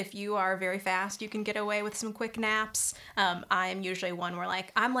sleep. If you are very fast, you can get away with some quick naps. I'm usually one where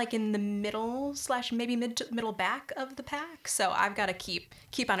like I'm like in the middle / maybe middle back of the pack. So I've got to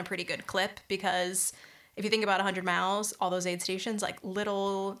keep on a pretty good clip, because if you think about 100 miles, all those aid stations, like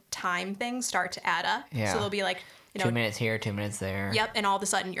little time things start to add up. Yeah. So they'll be like, 2 minutes here, 2 minutes there. Yep, and all of a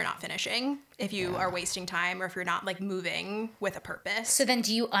sudden you're not finishing if you are wasting time, or if you're not like moving with a purpose. So then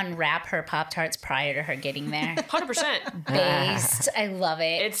do you unwrap her Pop-Tarts prior to her getting there? 100%. Based. I love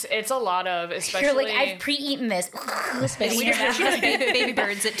it. It's a lot of, especially. You're like, I've pre-eaten this. Spit in your mouth. She just baby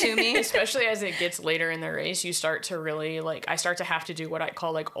birds it to me. Especially as it gets later in the race, you start to really I start to have to do what I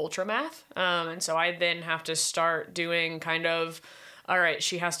call like ultra math. And so I then have to start doing kind of all right,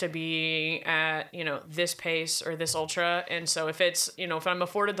 she has to be at, this pace or this ultra. And so if it's, if I'm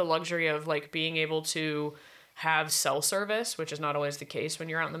afforded the luxury of like being able to have cell service, which is not always the case when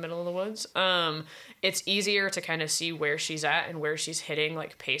you're out in the middle of the woods, it's easier to kind of see where she's at and where she's hitting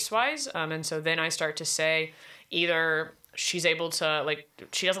like pace wise. And so then I start to say either she's able to, like,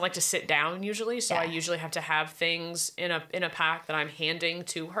 she doesn't like to sit down usually, so I usually have to have things in a pack that I'm handing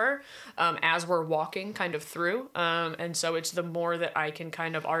to her as we're walking kind of through, and so it's the more that I can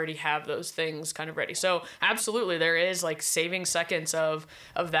kind of already have those things kind of ready. So absolutely there is like saving seconds of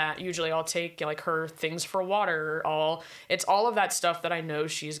that. Usually I'll take like her things for water, it's all of that stuff that I know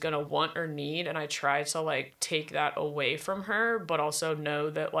she's gonna want or need, and I try to like take that away from her, but also know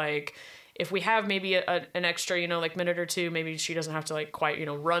that like if we have maybe an extra, like minute or two, maybe she doesn't have to like quite,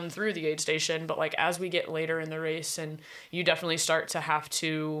 run through the aid station. But like as we get later in the race and you definitely start to have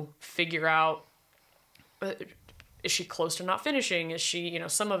to figure out, is she close to not finishing? Is she,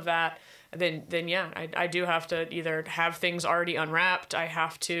 some of that, then yeah, I do have to either have things already unwrapped. I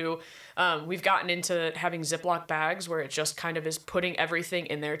have to, we've gotten into having Ziploc bags where it just kind of is putting everything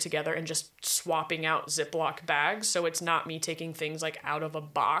in there together and just swapping out Ziploc bags. So it's not me taking things like out of a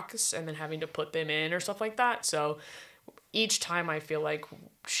box and then having to put them in or stuff like that. So each time I feel like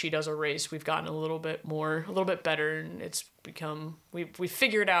she does a race, we've gotten a little bit better, and it's become, we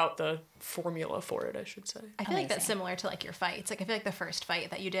figured out the formula for it, I should say. I feel like that's similar to like your fights. Like I feel like the first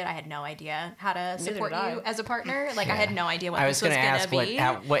fight that you did, I had no idea how to support you as a partner. Like I had no idea what this was going to be.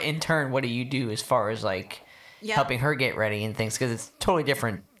 What in turn, what do you do as far as like helping her get ready and things? Because it's totally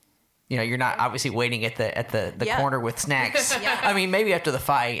different. You're not obviously waiting at the corner with snacks. I mean, maybe after the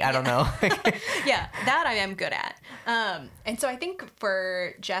fight, I don't know. Yeah, that I am good at. And so I think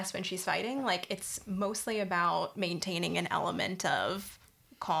for Jess, when she's fighting, like it's mostly about maintaining an element of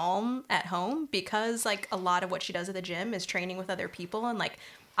calm at home, because like a lot of what she does at the gym is training with other people, and like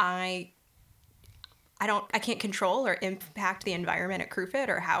I can't control or impact the environment at CrewFit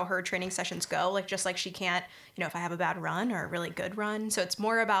or how her training sessions go. Like, just like she can't, if I have a bad run or a really good run. So it's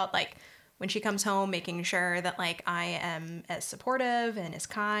more about like when she comes home, making sure that like I am as supportive and as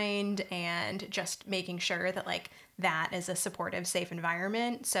kind, and just making sure that like that is a supportive, safe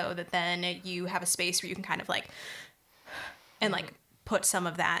environment, so that then you have a space where you can kind of like, and like put some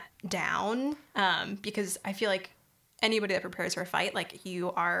of that down. Because I feel like anybody that prepares for a fight, like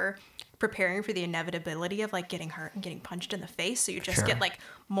you are preparing for the inevitability of like getting hurt and getting punched in the face. So you just get like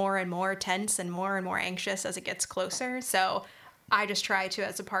more and more tense and more anxious as it gets closer. So I just try to,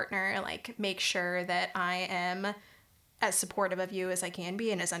 as a partner, like make sure that I am as supportive of you as I can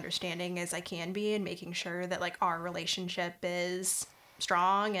be and as understanding as I can be, and making sure that like our relationship is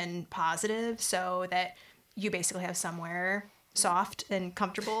strong and positive, so that you basically have somewhere soft and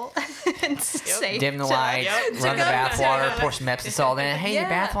comfortable and safe. Dim the lights, run the bath water, pour some Epsom salt in. Hey, your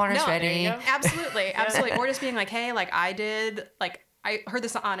bath water's ready. Absolutely. Or just being like, hey, like I heard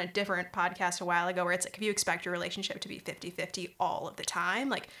this on a different podcast a while ago, where it's like, if you expect your relationship to be 50-50 all of the time,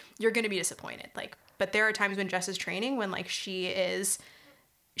 like you're going to be disappointed. Like, but there are times when Jess is training when like she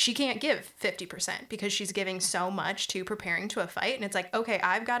can't give 50% because she's giving so much to preparing to a fight. And it's like, okay,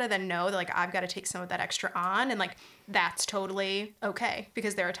 I've got to then know that like I've got to take some of that extra on, and like that's totally okay,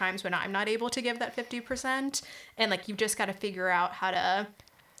 because there are times when I'm not able to give that 50%, and like you've just got to figure out how to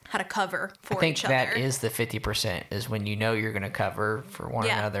cover for each other. I think that is the 50%, is when you're going to cover for one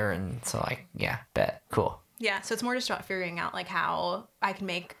another. And so like, bet. Cool. Yeah. So it's more just about figuring out like how I can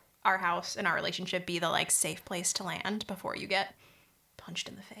make our house and our relationship be the like safe place to land before you get punched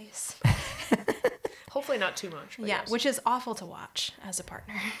in the face. Hopefully not too much. Yes. Which is awful to watch as a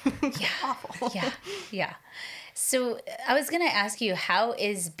partner. Awful. Yeah. So I was going to ask you, how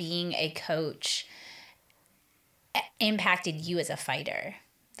is being a coach impacted you as a fighter?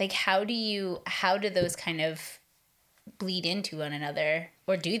 Like, how do those kind of bleed into one another,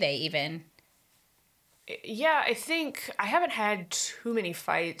 or do they even? Yeah, I think I haven't had too many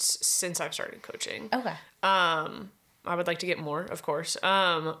fights since I've started coaching. Okay. I would like to get more, of course.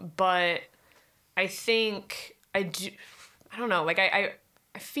 But I think I don't know. Like I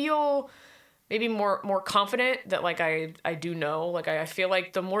feel maybe more confident that like I do know. Like I feel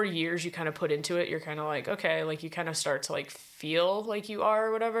like the more years you kind of put into it, you're kind of like, okay, like you kind of start to like feel like you are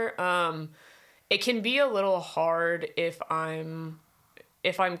or whatever. It can be a little hard if I'm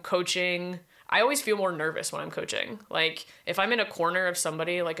coaching. I always feel more nervous when I'm coaching. Like if I'm in a corner of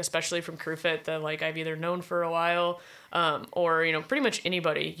somebody, like especially from CrewFit that like I've either known for a while, or pretty much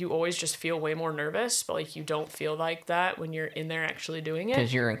anybody, you always just feel way more nervous. But like you don't feel like that when you're in there actually doing it,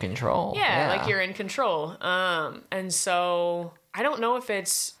 because you're in control. Yeah, like you're in control. And so I don't know if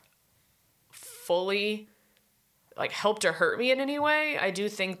it's fully like helped or hurt me in any way. I do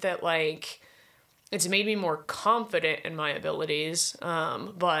think that like it's made me more confident in my abilities,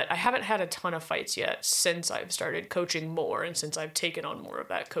 but I haven't had a ton of fights yet since I've started coaching more and since I've taken on more of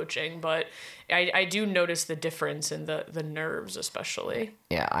that coaching. But I do notice the difference in the nerves, especially.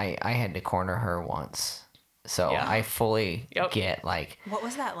 Yeah, I had to corner her once, so Yeah. I fully get like. What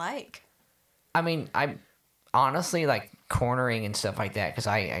was that like? I mean, I honestly like cornering and stuff like that because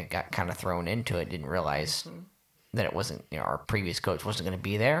I got kind of thrown into it. Didn't realize that it wasn't, our previous coach wasn't going to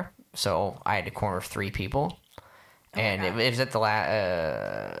be there. So I had to corner 3 people, and it was at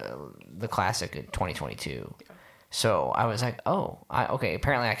the classic in 2022. Yeah. So I was like, okay.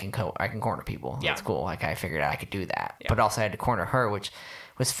 Apparently I can corner people. Yeah. That's cool. Like I figured out I could do that, Yeah. but also I had to corner her, which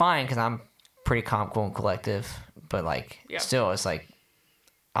was fine because I'm pretty calm, cool, and collective. But like, still, it's like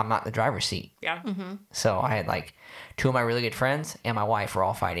I'm not in the driver's seat. Yeah. Mm-hmm. So I had like 2 of my really good friends and my wife were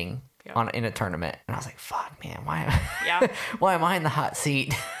all fighting in a tournament, and I was like, "Fuck, man, why am I in the hot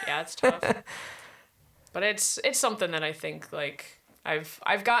seat?" Yeah, it's tough. But it's something that I think like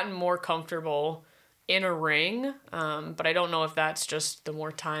I've gotten more comfortable in a ring, but I don't know if that's just the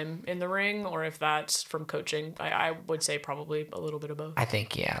more time in the ring or if that's from coaching. I would say probably a little bit of both. I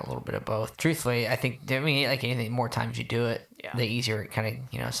think a little bit of both. Truthfully, I think like anything, the more times you do it, the easier it kind of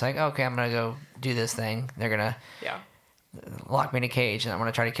it's like, okay, I'm gonna go do this thing. They're gonna lock me in a cage, and I'm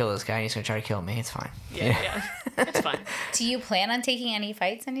gonna try to kill this guy, and he's gonna try to kill me. It's fine. Yeah. It's fine. Do you plan on taking any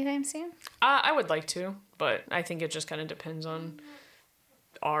fights anytime soon? I would like to, but I think it just kind of depends on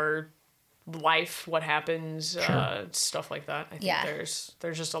our life, what happens, stuff like that. I think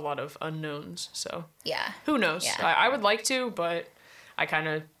there's just a lot of unknowns. So who knows? Yeah. I would like to, but I kind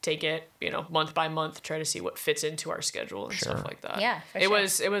of take it, month by month, try to see what fits into our schedule and stuff like that. Yeah, for it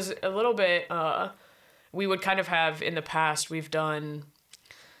sure. was a little bit. We would kind of have in the past. We've done.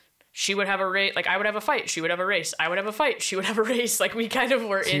 She would have a race, like I would have a fight. She would have a race. I would have a fight. She would have a race. Like we kind of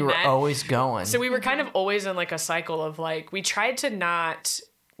were So in you were that. always going. So we were kind of always in like a cycle of like we tried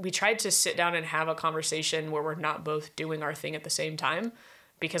to sit down and have a conversation where we're not both doing our thing at the same time,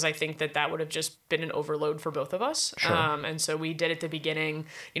 because I think that would have just been an overload for both of us. Sure. And so we did at the beginning,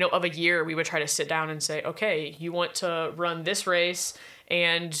 of a year, we would try to sit down and say, okay, you want to run this race,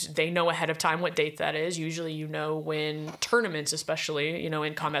 and they know ahead of time what date that is. Usually, when tournaments, especially,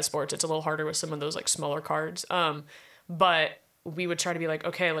 in combat sports, it's a little harder with some of those like smaller cards. But we would try to be like,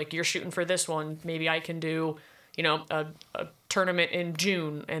 okay, like you're shooting for this one. Maybe I can do, a tournament in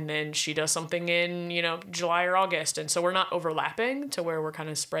June, and then she does something in, July or August. And so we're not overlapping to where we're kind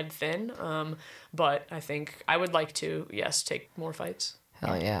of spread thin. But I think I would like to, take more fights.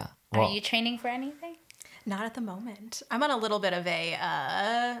 Hell yeah. Are you training for anything? Not at the moment. I'm on a little bit of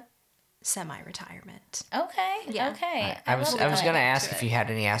a semi-retirement. Okay. Yeah. Okay. I was love gonna that. ask if you had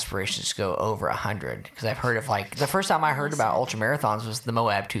any aspirations to go over 100, because I've heard of like the first time I heard about ultra marathons was the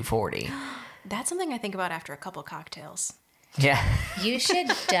Moab 240. That's something I think about after a couple cocktails. Yeah. You should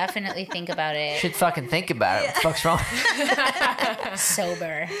definitely think about it Should fucking think about it. What the fuck's wrong?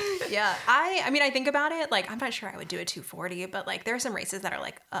 sober. Yeah, I mean, I think about it. Like, I'm not sure I would do a 240, but like, there are some races that are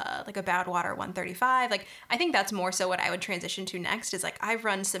like a Badwater 135. Like, I think that's more so what I would transition to next. Is like I've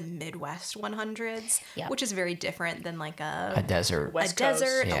run some Midwest 100s, which is very different than like a desert, a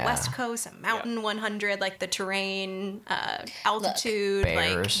desert, Yeah. a West Coast, a mountain 100. Like the terrain, altitude,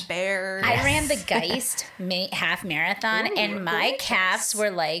 bears. like bears. I ran the Geist half marathon, and my calves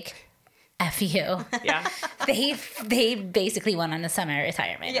were like, F you. Yeah. They basically went on a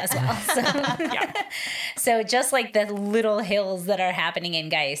semi-retirement as well. So. So just like the little hills that are happening in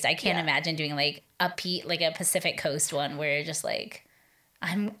Geist, I can't imagine doing like a Pacific Coast one where you're just like,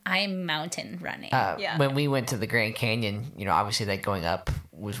 I'm mountain running. When we went to the Grand Canyon, obviously like going up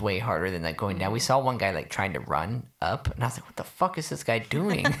was way harder than like going down. We saw one guy like trying to run up, and I was like, what the fuck is this guy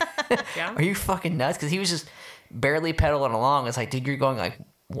doing? Yeah. Are you fucking nuts? Because he was just barely pedaling along. It's like, dude, you're going like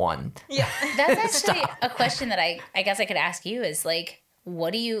one. Yeah. That's actually a question that I guess I could ask you is like,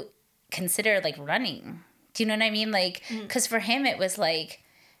 what do you consider like running? Do you know what I mean? Like, because for him, it was like,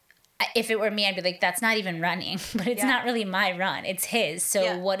 if it were me, I'd be like, that's not even running, but it's not really my run. It's his.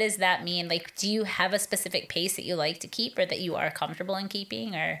 So what does that mean? Like, do you have a specific pace that you like to keep or that you are comfortable in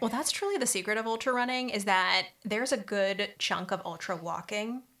keeping? Or Well, that's truly the secret of ultra running is that there's a good chunk of ultra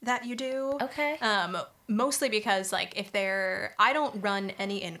walking that you do. Okay. Mostly because like I don't run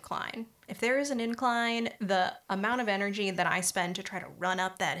any incline. If there is an incline, the amount of energy that I spend to try to run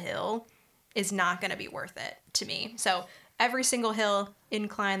up that hill is not going to be worth it to me. So every single hill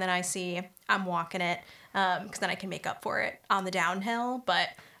incline that I see, I'm walking it because then I can make up for it on the downhill. But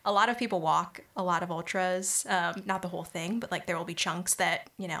a lot of people walk a lot of ultras, not the whole thing, but like there will be chunks that,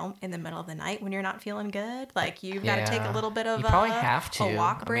 you know, in the middle of the night when you're not feeling good, like you've got to take a Yeah. little bit of You probably have to. a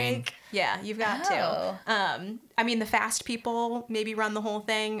walk I break. mean- Yeah, you've got Oh. to. I mean, the fast people maybe run the whole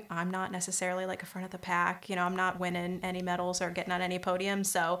thing. I'm not necessarily like a front of the pack. You know, I'm not winning any medals or getting on any podiums.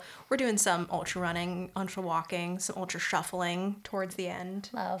 So we're doing some ultra running, ultra walking, some ultra shuffling towards the end.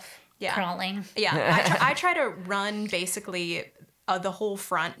 Love. Yeah. Crawling. Yeah, I try to run basically the whole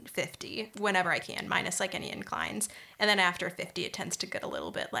front 50 whenever I can, minus like any inclines. And then after 50, it tends to get a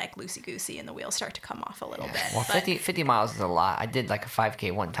little bit like loosey-goosey and the wheels start to come off a little bit. Well, But, 50 miles is a lot. I did like a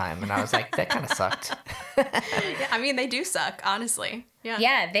 5K one time, and I was like, that kind of sucked. yeah, I mean, they do suck, honestly. Yeah.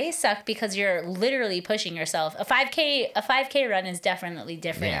 Yeah, they suck because you're literally pushing yourself. A 5K run is definitely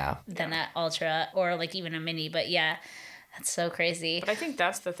different Yeah. than an ultra or like even a mini, but yeah, that's so crazy. But I think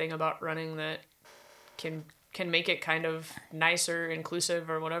that's the thing about running that can make it kind of nicer, inclusive,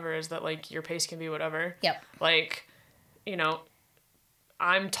 or whatever, is that like your pace can be whatever. Yep. Like, you know,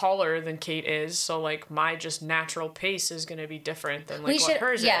 I'm taller than Kate is, so like my just natural pace is gonna be different than like what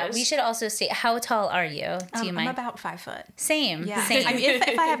hers is. we should also say, how tall are you? Do you I'm mind? about 5 foot. Same. Yeah. Same. I mean,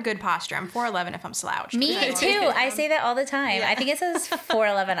 if I have good posture, I'm 4'11" if I'm slouched. Me But too. I say that all the time. Yeah. I think it says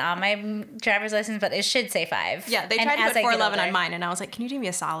 4'11" on my driver's license, but it should say 5. Yeah, they And tried to as put I get 4'11" older- on mine, and I was like, can you do me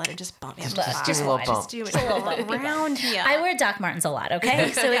a solid and just bump me up to Look, 5? give me a little bump. Just do it Just a little bump. around here. I wear Doc Martens a lot,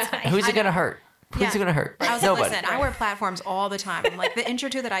 okay? So it's fine. Who's it going to hurt? Who's it going to hurt? I was Nobody. like, listen, I wear platforms all the time. I'm like, the inch or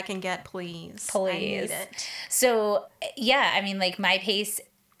two that I can get, please. I Please. need it. So, yeah, I mean, like my pace,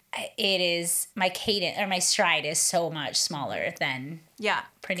 it is, my cadence or my stride is so much smaller than Yeah.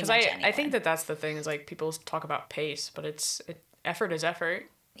 pretty Because much I anyone. think that's the thing, is like people talk about pace, but effort is effort.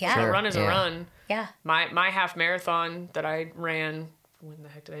 Yeah. A Sure. run is a Yeah. run. Yeah. My half marathon that I ran, when the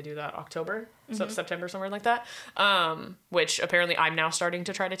heck did I do that? October? September, somewhere like that. Which apparently I'm now starting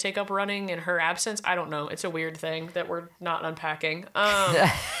to try to take up running in her absence. I don't know. It's a weird thing that we're not unpacking.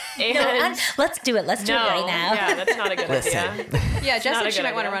 And Let's do it. Let's do it right now. Yeah, that's not a good Listen. idea. Yeah, Jess not a said she good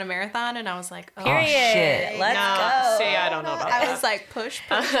might want to idea. run a marathon, and I was like, oh. Period. shit. Let's No, go. see, I don't know about I that. was like, push.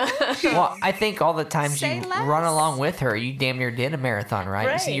 Well, I think all the times Say you less. run along with her, you damn near did a marathon,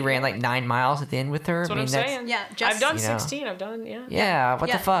 right? You said you Right. ran like 9 miles at the end with her. That's what I'm saying. Yeah, Jess- I've done You know. 16. I've done, yeah. Yeah, what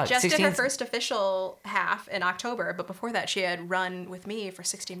the fuck? Jess did her 16 's- first official half in October, but before that, she had run with me for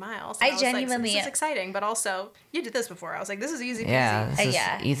 16 miles. I And was like, so genuinely- this is exciting, but also you did this before. I was like, this is easy. Yeah, peasy. this is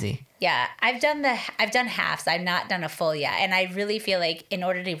Yeah. easy. Yeah, I've done halves. I've not done a full yet, and I really feel like in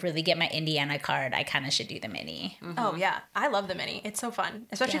order to really get my Indiana card, I kind of should do the mini. Oh yeah, I love the mini. It's so fun,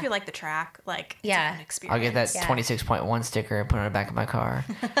 especially if Yeah. you like the track. Like, it's Yeah. a fun experience. I'll get that Yeah. 26.1 sticker and put it on the back of my car.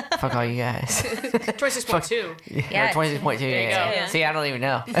 Fuck all you guys. 26.2. Yeah. 26.2. There you Yeah. go. Yeah. See, I don't even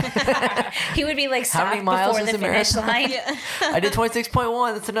know. He would be like How many stopped miles before is the a finish marathon? line. Yeah, I did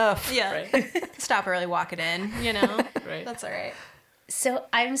 26.1. That's enough. yeah. Right. Stop early, walk it in. You know, Right. that's all right. So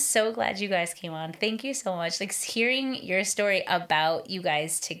I'm so glad you guys came on. Thank you so much. Like hearing your story about you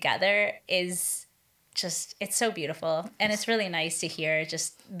guys together is just, it's so beautiful. And it's really nice to hear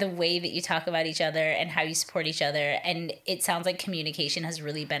just the way that you talk about each other and how you support each other. And it sounds like communication has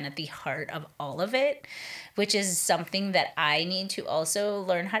really been at the heart of all of it, which is something that I need to also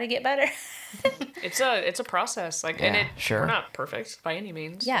learn how to get better. It's a process. Like, and Yeah, sure. we're not perfect by any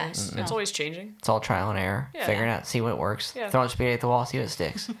means. Yeah. It's always changing. It's all trial and error. Yeah. Figuring out, see what works. Yeah. Throwing spaghetti at the wall, see what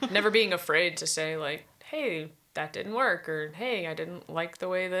sticks. Never being afraid to say like, hey, that didn't work, or hey, I didn't like the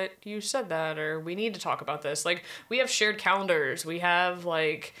way that you said that, or we need to talk about this. Like, we have shared calendars. We have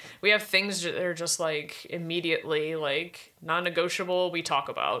things that are just like immediately like non-negotiable. We talk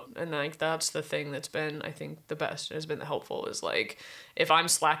about, and like that's the thing that's been, I think, the best, has been helpful, is like if I'm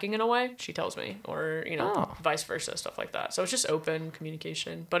slacking in a way, she tells me, or Oh. vice versa, stuff like that. So it's just open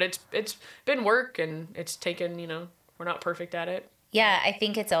communication. But it's been work, and it's taken, we're not perfect at it. Yeah, I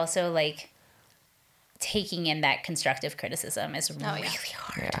think it's also like taking in that constructive criticism is yeah. really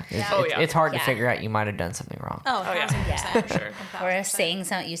hard. Yeah. Oh, yeah. It's hard to Yeah. figure out you might have done something wrong. Oh, Oh, yeah. 1000%. For sure. Or saying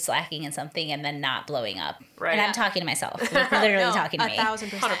something, you slacking in something and then not blowing up. Right. And I'm Yeah. talking to myself, literally No, talking to me. 1,000%.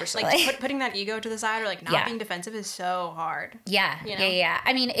 100%. Like putting that ego to the side, or like not Yeah. being defensive, is so hard. Yeah, You know? yeah.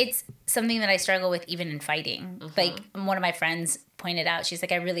 I mean, it's something that I struggle with even in fighting. Like one of my friends pointed out, she's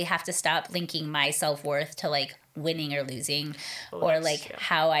like, I really have to stop linking my self-worth to like winning or losing, or that's- like yeah.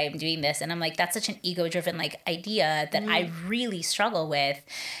 how I'm doing this. And I'm like, that's such an ego-driven like idea that I really struggle with.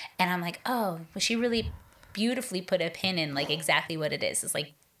 And I'm like, oh, well, she really beautifully put a pin in like exactly what it is. It's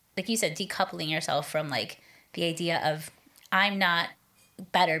like you said, decoupling yourself from like the idea of I'm not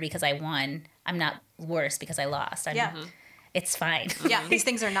better because I won. I'm not worse because I lost. Yeah. It's fine. Yeah, these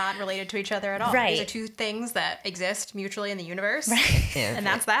things are not related to each other at all. Right. These are two things that exist mutually in the universe. Yeah. And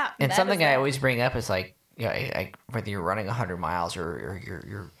that's that. And That something is I that. always bring up is like, like whether you're running 100 miles or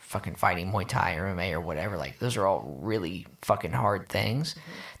you're fucking fighting Muay Thai or MMA or whatever, like those are all really fucking hard things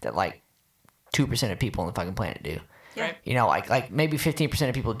that like 2% of people on the fucking planet do. Yeah. Right. You know, like maybe 15%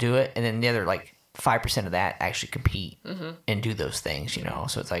 of people do it, and then the other like 5% of that actually compete and do those things. You know,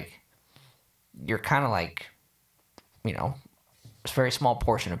 so it's like you're kind of like, you know, a very small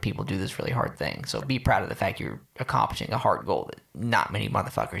portion of people do this really hard thing. So be proud of the fact you're accomplishing a hard goal that not many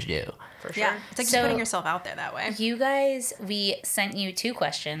motherfuckers do. For sure. Yeah. It's like So- just putting yourself out there that way. You guys, we sent you 2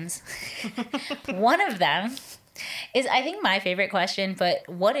 questions. One of them is, I think, my favorite question, but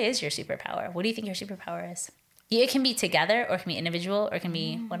what is your superpower? What do you think your superpower is? It can be together, or it can be individual, or it can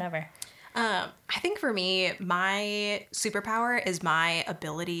be whatever. I think for me, my superpower is my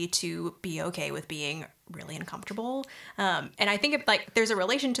ability to be okay with being really uncomfortable. And I think there's a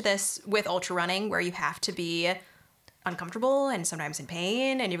relation to this with ultra running where you have to be uncomfortable and sometimes in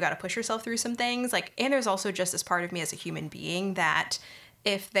pain and you've got to push yourself through some things. And there's also just this part of me as a human being that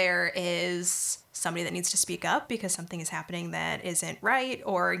if there is somebody that needs to speak up because something is happening that isn't right,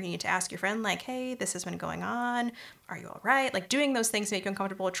 or you need to ask your friend, like, hey, this has been going on. Are you all right? Like doing those things to make you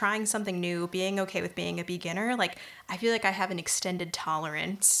uncomfortable, trying something new, being okay with being a beginner. Like I feel like I have an extended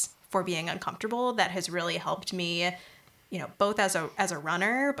tolerance for being uncomfortable that has really helped me, you know, both as a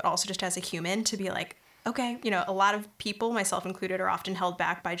runner, but also just as a human to be like, okay, you know, a lot of people, myself included, are often held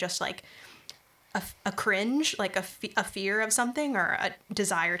back by just like a cringe, like a fear of something or a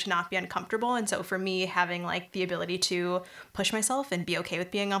desire to not be uncomfortable. And so for me, having like the ability to push myself and be okay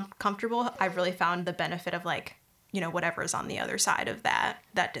with being uncomfortable, I've really found the benefit of like, you know, whatever is on the other side of that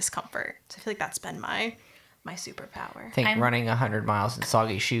discomfort. So I feel like that's been my superpower. I think running 100 miles in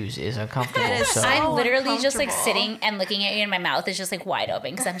soggy shoes is uncomfortable. It is so I'm literally just like uncomfortable. sitting and looking at you, and my mouth is just like wide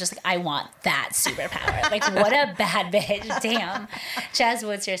open because I'm just like, I want that superpower. Like, what a bad bitch. Damn. Chaz,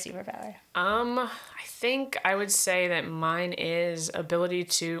 what's your superpower? I think I would say that mine is my ability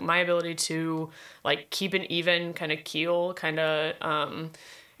to like keep an even kind of keel, kind of,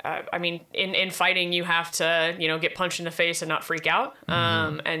 I mean, in fighting, you have to, you know, get punched in the face and not freak out.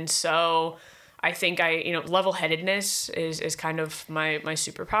 And so I think level-headedness is kind of my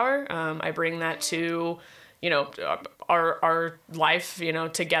superpower. I bring that to, you know, our life, you know,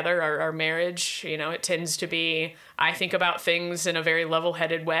 together, our marriage, you know, it tends to be, I think about things in a very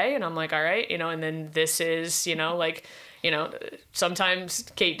level-headed way, and I'm like, all right, you know, and then this is, you know, like, you know, sometimes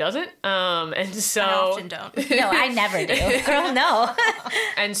Kate doesn't, and so I often don't. No, I never do. Girl, no.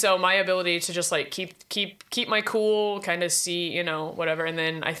 and so my ability to just like keep my cool, kind of see, you know, whatever, and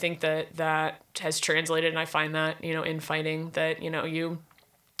then I think that has translated, and I find that, you know, in fighting that, you know, you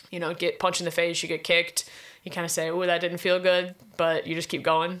get punched in the face, you get kicked, you kind of say, oh, that didn't feel good, but you just keep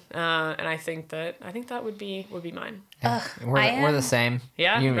going. And I think that would be mine. we're the same.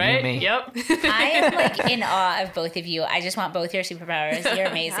 Yeah, you, right? You, me. Yep. I am like in awe of both of you. I just want both your superpowers. You're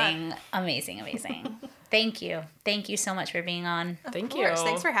amazing. Amazing, amazing. Thank you. Thank you so much for being on. Thank Of you. course.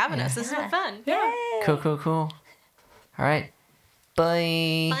 Thanks for having us. This has been fun. Yeah. Cool. All right.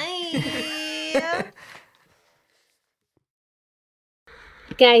 Bye. Bye.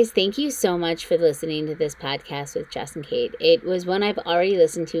 Guys, thank you so much for listening to this podcast with Jess and Kate. It was one I've already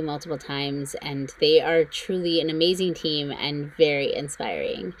listened to multiple times, and they are truly an amazing team and very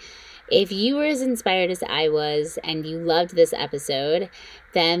inspiring. If you were as inspired as I was and you loved this episode,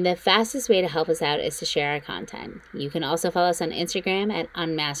 then the fastest way to help us out is to share our content. You can also follow us on Instagram at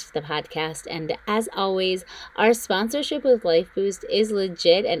unmaskedpod, and as always, our sponsorship with LifeBoost is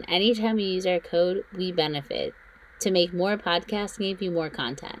legit, and anytime you use our code, we benefit to make more podcasts and give you more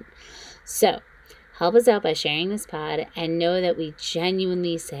content. So help us out by sharing this pod, and know that we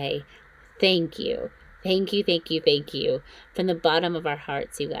genuinely say thank you. Thank you from the bottom of our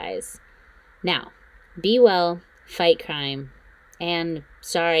hearts, you guys. Now, be well, fight crime, and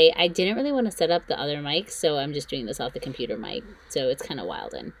sorry, I didn't really want to set up the other mic, so I'm just doing this off the computer mic, so it's kind of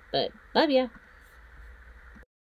wild, but love ya.